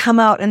 When they come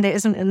out and there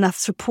isn't enough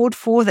support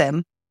for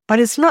them, but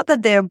it's not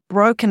that they're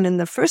broken in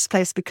the first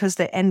place because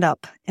they end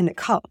up in a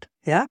cult.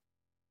 Yeah.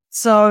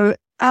 So,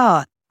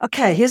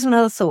 okay. Here's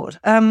another thought.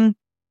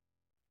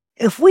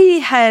 If we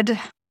had,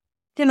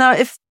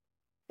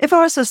 if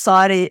our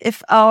society,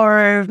 if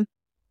our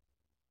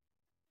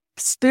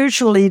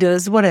spiritual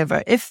leaders,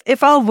 whatever,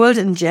 if our world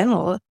in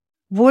general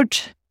would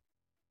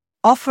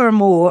offer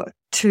more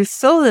to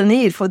fill the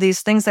need for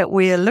these things that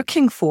we are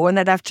looking for and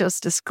that I've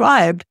just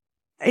described,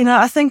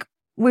 I think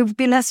we'd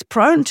be less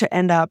prone to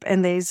end up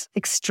in these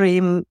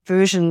extreme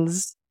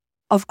versions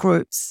of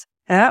groups,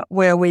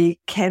 where we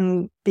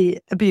can be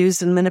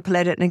abused and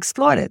manipulated and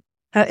exploited.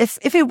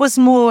 If it was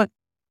more,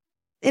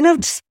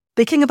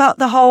 speaking about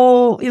the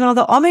whole,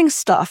 the omming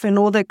stuff and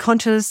all the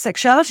conscious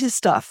sexuality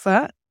stuff,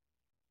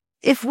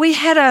 if we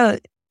had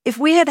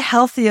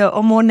healthier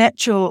or more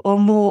natural or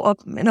more,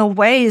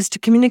 ways to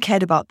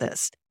communicate about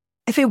this,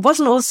 if it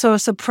wasn't also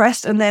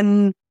suppressed, and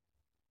then,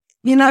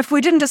 if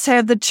we didn't just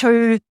have the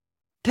two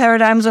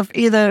paradigms of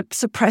either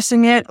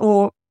suppressing it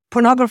or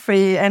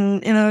pornography,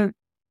 and,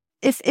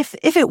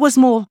 if it was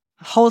more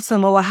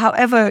wholesome, or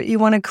however you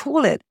want to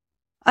call it,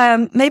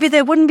 maybe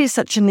there wouldn't be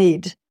such a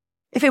need.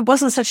 If it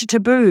wasn't such a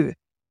taboo,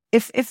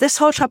 if this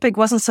whole topic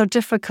wasn't so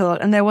difficult,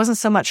 and there wasn't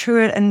so much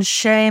hurt and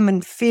shame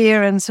and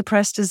fear and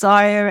suppressed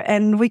desire,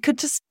 and we could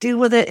just deal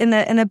with it in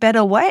a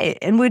better way,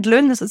 and we'd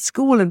learn this at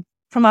school and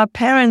from our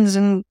parents,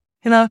 and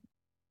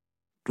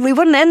we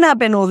wouldn't end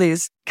up in all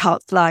these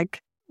cults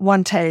like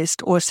One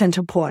Taste or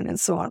Center Point and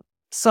so on.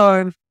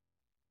 So,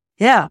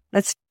 yeah,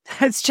 let's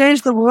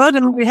change the world,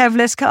 and we have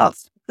less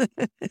cults.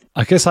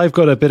 I guess I've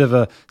got a bit of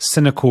a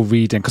cynical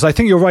reading, because I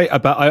think you're right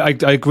about,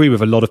 I agree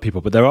with a lot of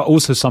people, but there are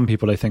also some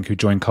people I think who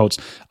join cults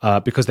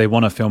because they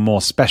want to feel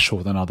more special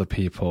than other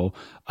people.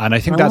 And I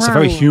think that's a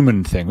very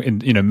human thing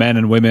in, men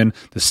and women,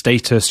 the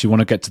status, you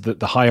want to get to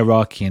the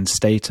hierarchy and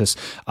status.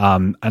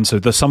 And so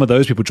some of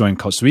those people join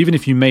cults. So even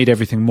if you made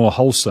everything more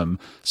wholesome,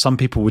 some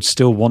people would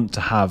still want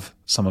to have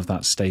some of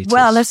that status.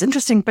 Well, that's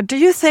interesting. But do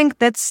you think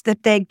that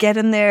they get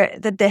in there,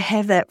 that they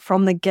have that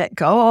from the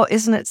get-go, or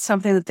isn't it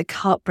something that the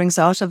cult brings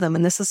out of them?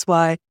 And this is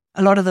why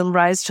a lot of them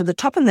rise to the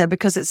top in there,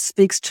 because it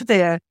speaks to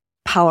their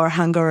power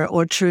hunger,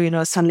 or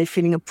to, suddenly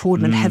feeling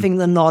important and having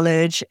the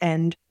knowledge,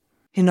 and,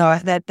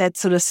 that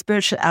sort of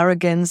spiritual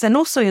arrogance, and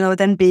also,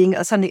 then being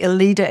suddenly a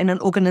leader in an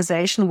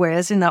organization,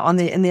 whereas, on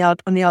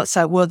the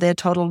outside world, they're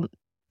total,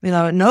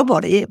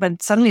 nobody,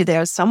 but suddenly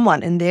there's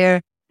someone in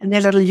their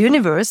little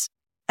universe.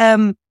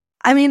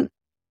 I mean,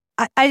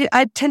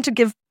 I tend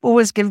to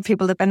always give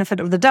people the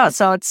benefit of the doubt.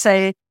 So I'd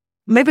say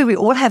maybe we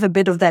all have a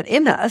bit of that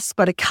in us,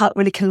 but a cult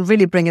can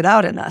really bring it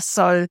out in us.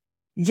 So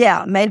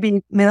yeah,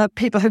 maybe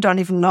people who don't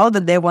even know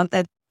that they want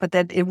that, but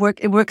that it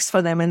works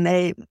for them, and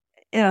they,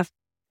 yeah.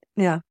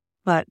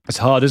 But it's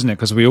hard, isn't it?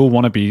 Because we all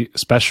want to be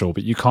special,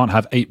 but you can't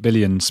have 8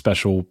 billion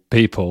special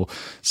people.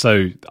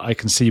 So I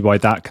can see why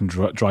that can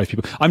drive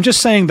people. I'm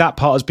just saying that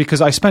part is because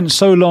I spent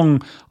so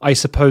long, I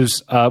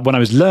suppose, when I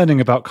was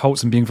learning about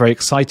cults and being very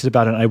excited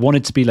about it, and I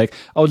wanted to be like,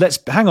 oh, let's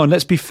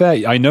be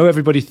fair. I know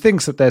everybody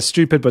thinks that they're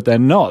stupid, but they're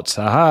not.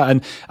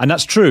 And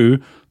that's true.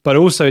 But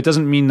also, it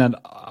doesn't mean that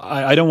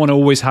I don't want to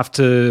always have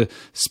to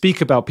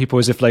speak about people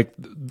as if like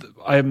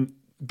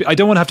I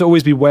don't want to have to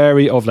always be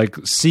wary of like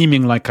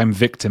seeming like I'm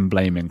victim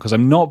blaming, because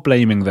I'm not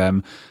blaming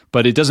them,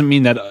 but it doesn't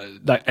mean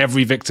that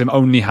every victim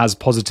only has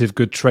positive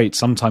good traits.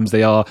 Sometimes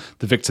they are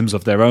the victims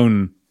of their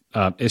own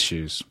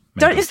issues.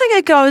 Maybe. Don't you think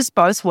it goes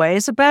both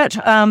ways a bit?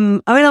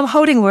 I'm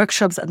holding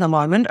workshops at the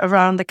moment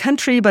around the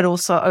country, but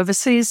also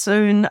overseas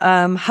soon,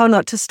 how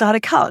not to start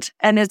a cult.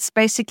 And it's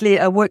basically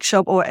a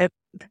workshop or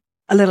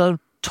a little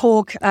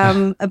talk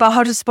about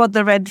how to spot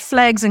the red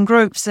flags in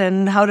groups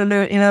and how to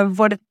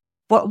learn,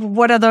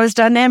 what are those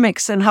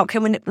dynamics and how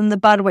can we nip them in the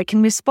bud? Where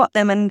can we spot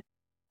them? And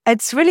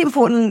it's really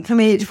important for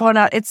me to point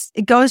out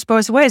it goes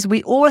both ways.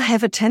 We all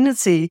have a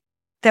tendency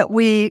that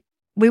we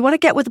want to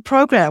get with the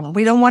program.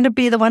 We don't want to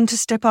be the one to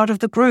step out of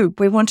the group.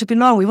 We want to be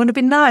known. We want to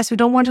be nice. We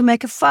don't want to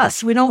make a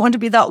fuss. We don't want to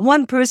be that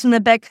one person in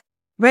the back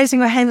raising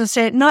her hand and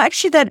saying, no,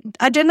 actually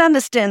I didn't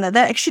understand that.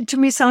 That actually to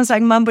me sounds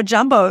like mumbo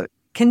jumbo.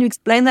 Can you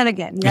explain that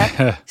again?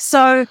 Yeah.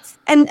 So,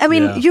 and I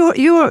mean,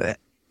 you're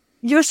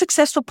a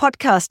successful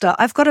podcaster.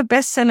 I've got a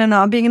bestseller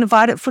now. I'm being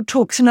invited for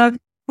talks.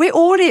 We're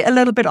already a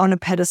little bit on a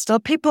pedestal.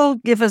 People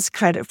give us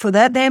credit for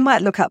that. They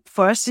might look up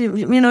for us. You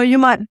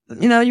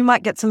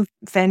might get some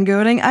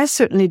fangirling. I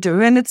certainly do,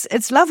 and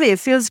it's lovely. It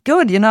feels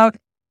good.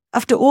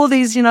 After all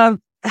these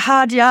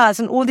hard yards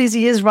and all these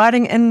years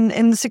writing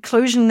in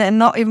seclusion and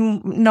not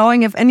even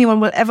knowing if anyone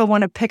will ever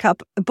want to pick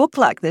up a book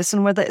like this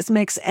and whether it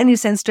makes any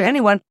sense to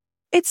anyone.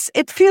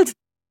 It feels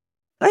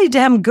very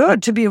damn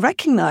good to be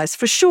recognized,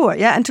 for sure,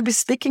 yeah, and to be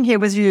speaking here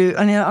with you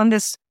on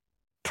this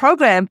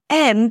program.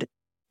 And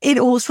it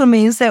also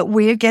means that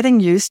we're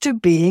getting used to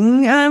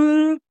being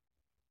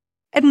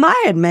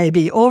admired,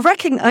 maybe, or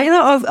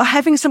recognized, or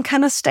having some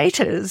kind of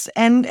status.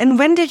 And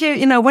when do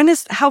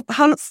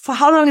for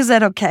how long is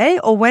that okay?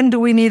 Or when do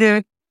we need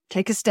to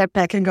take a step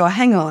back and go,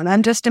 hang on,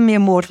 I'm just a mere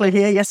mortal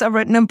here. Yes, I've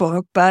written a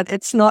book, but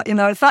it's not,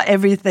 it's not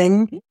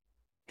everything.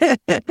 How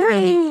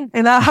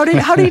do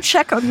you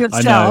check on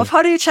yourself?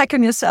 How do you check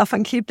on yourself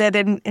and keep that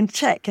in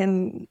check?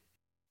 And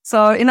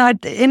so, in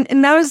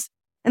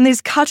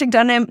these cultic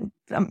dynamics,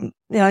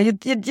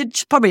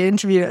 you'd probably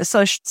interview a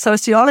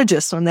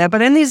sociologist on there,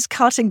 but in these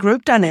cultic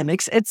group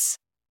dynamics, it's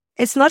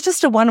not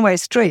just a one-way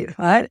street,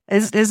 right?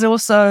 There's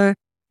also,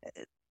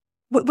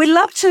 we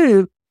love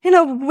to,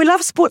 we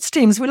love sports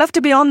teams. We love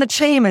to be on the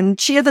team and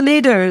cheer the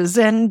leaders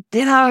and,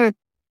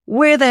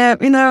 wear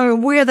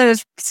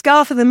the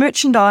scarf of the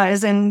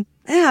merchandise, and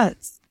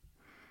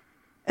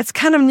it's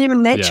kind of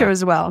human nature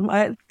as well.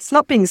 Right? It's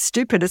not being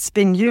stupid; it's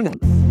being human.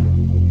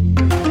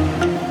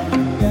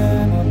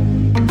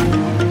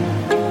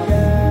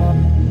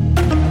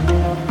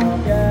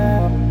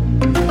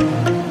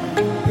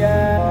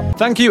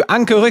 Thank you,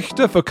 Anke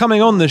Richter, for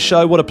coming on the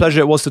show. What a pleasure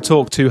it was to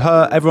talk to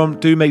her. Everyone,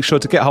 do make sure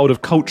to get hold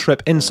of Cult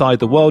Trip Inside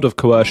the World of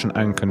Coercion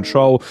and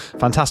Control.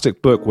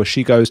 Fantastic book where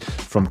she goes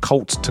from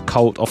cult to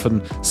cult,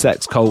 often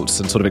sex cults,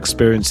 and sort of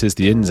experiences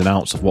the ins and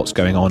outs of what's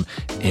going on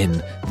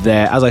in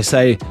there. As I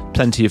say,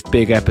 plenty of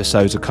big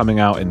episodes are coming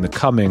out in the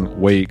coming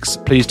weeks.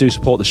 Please do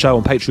support the show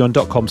on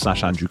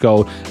patreon.com/Andrew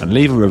Gold and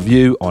leave a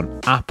review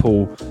on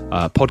Apple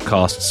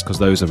Podcasts, because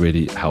those are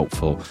really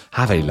helpful.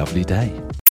 Have a lovely day.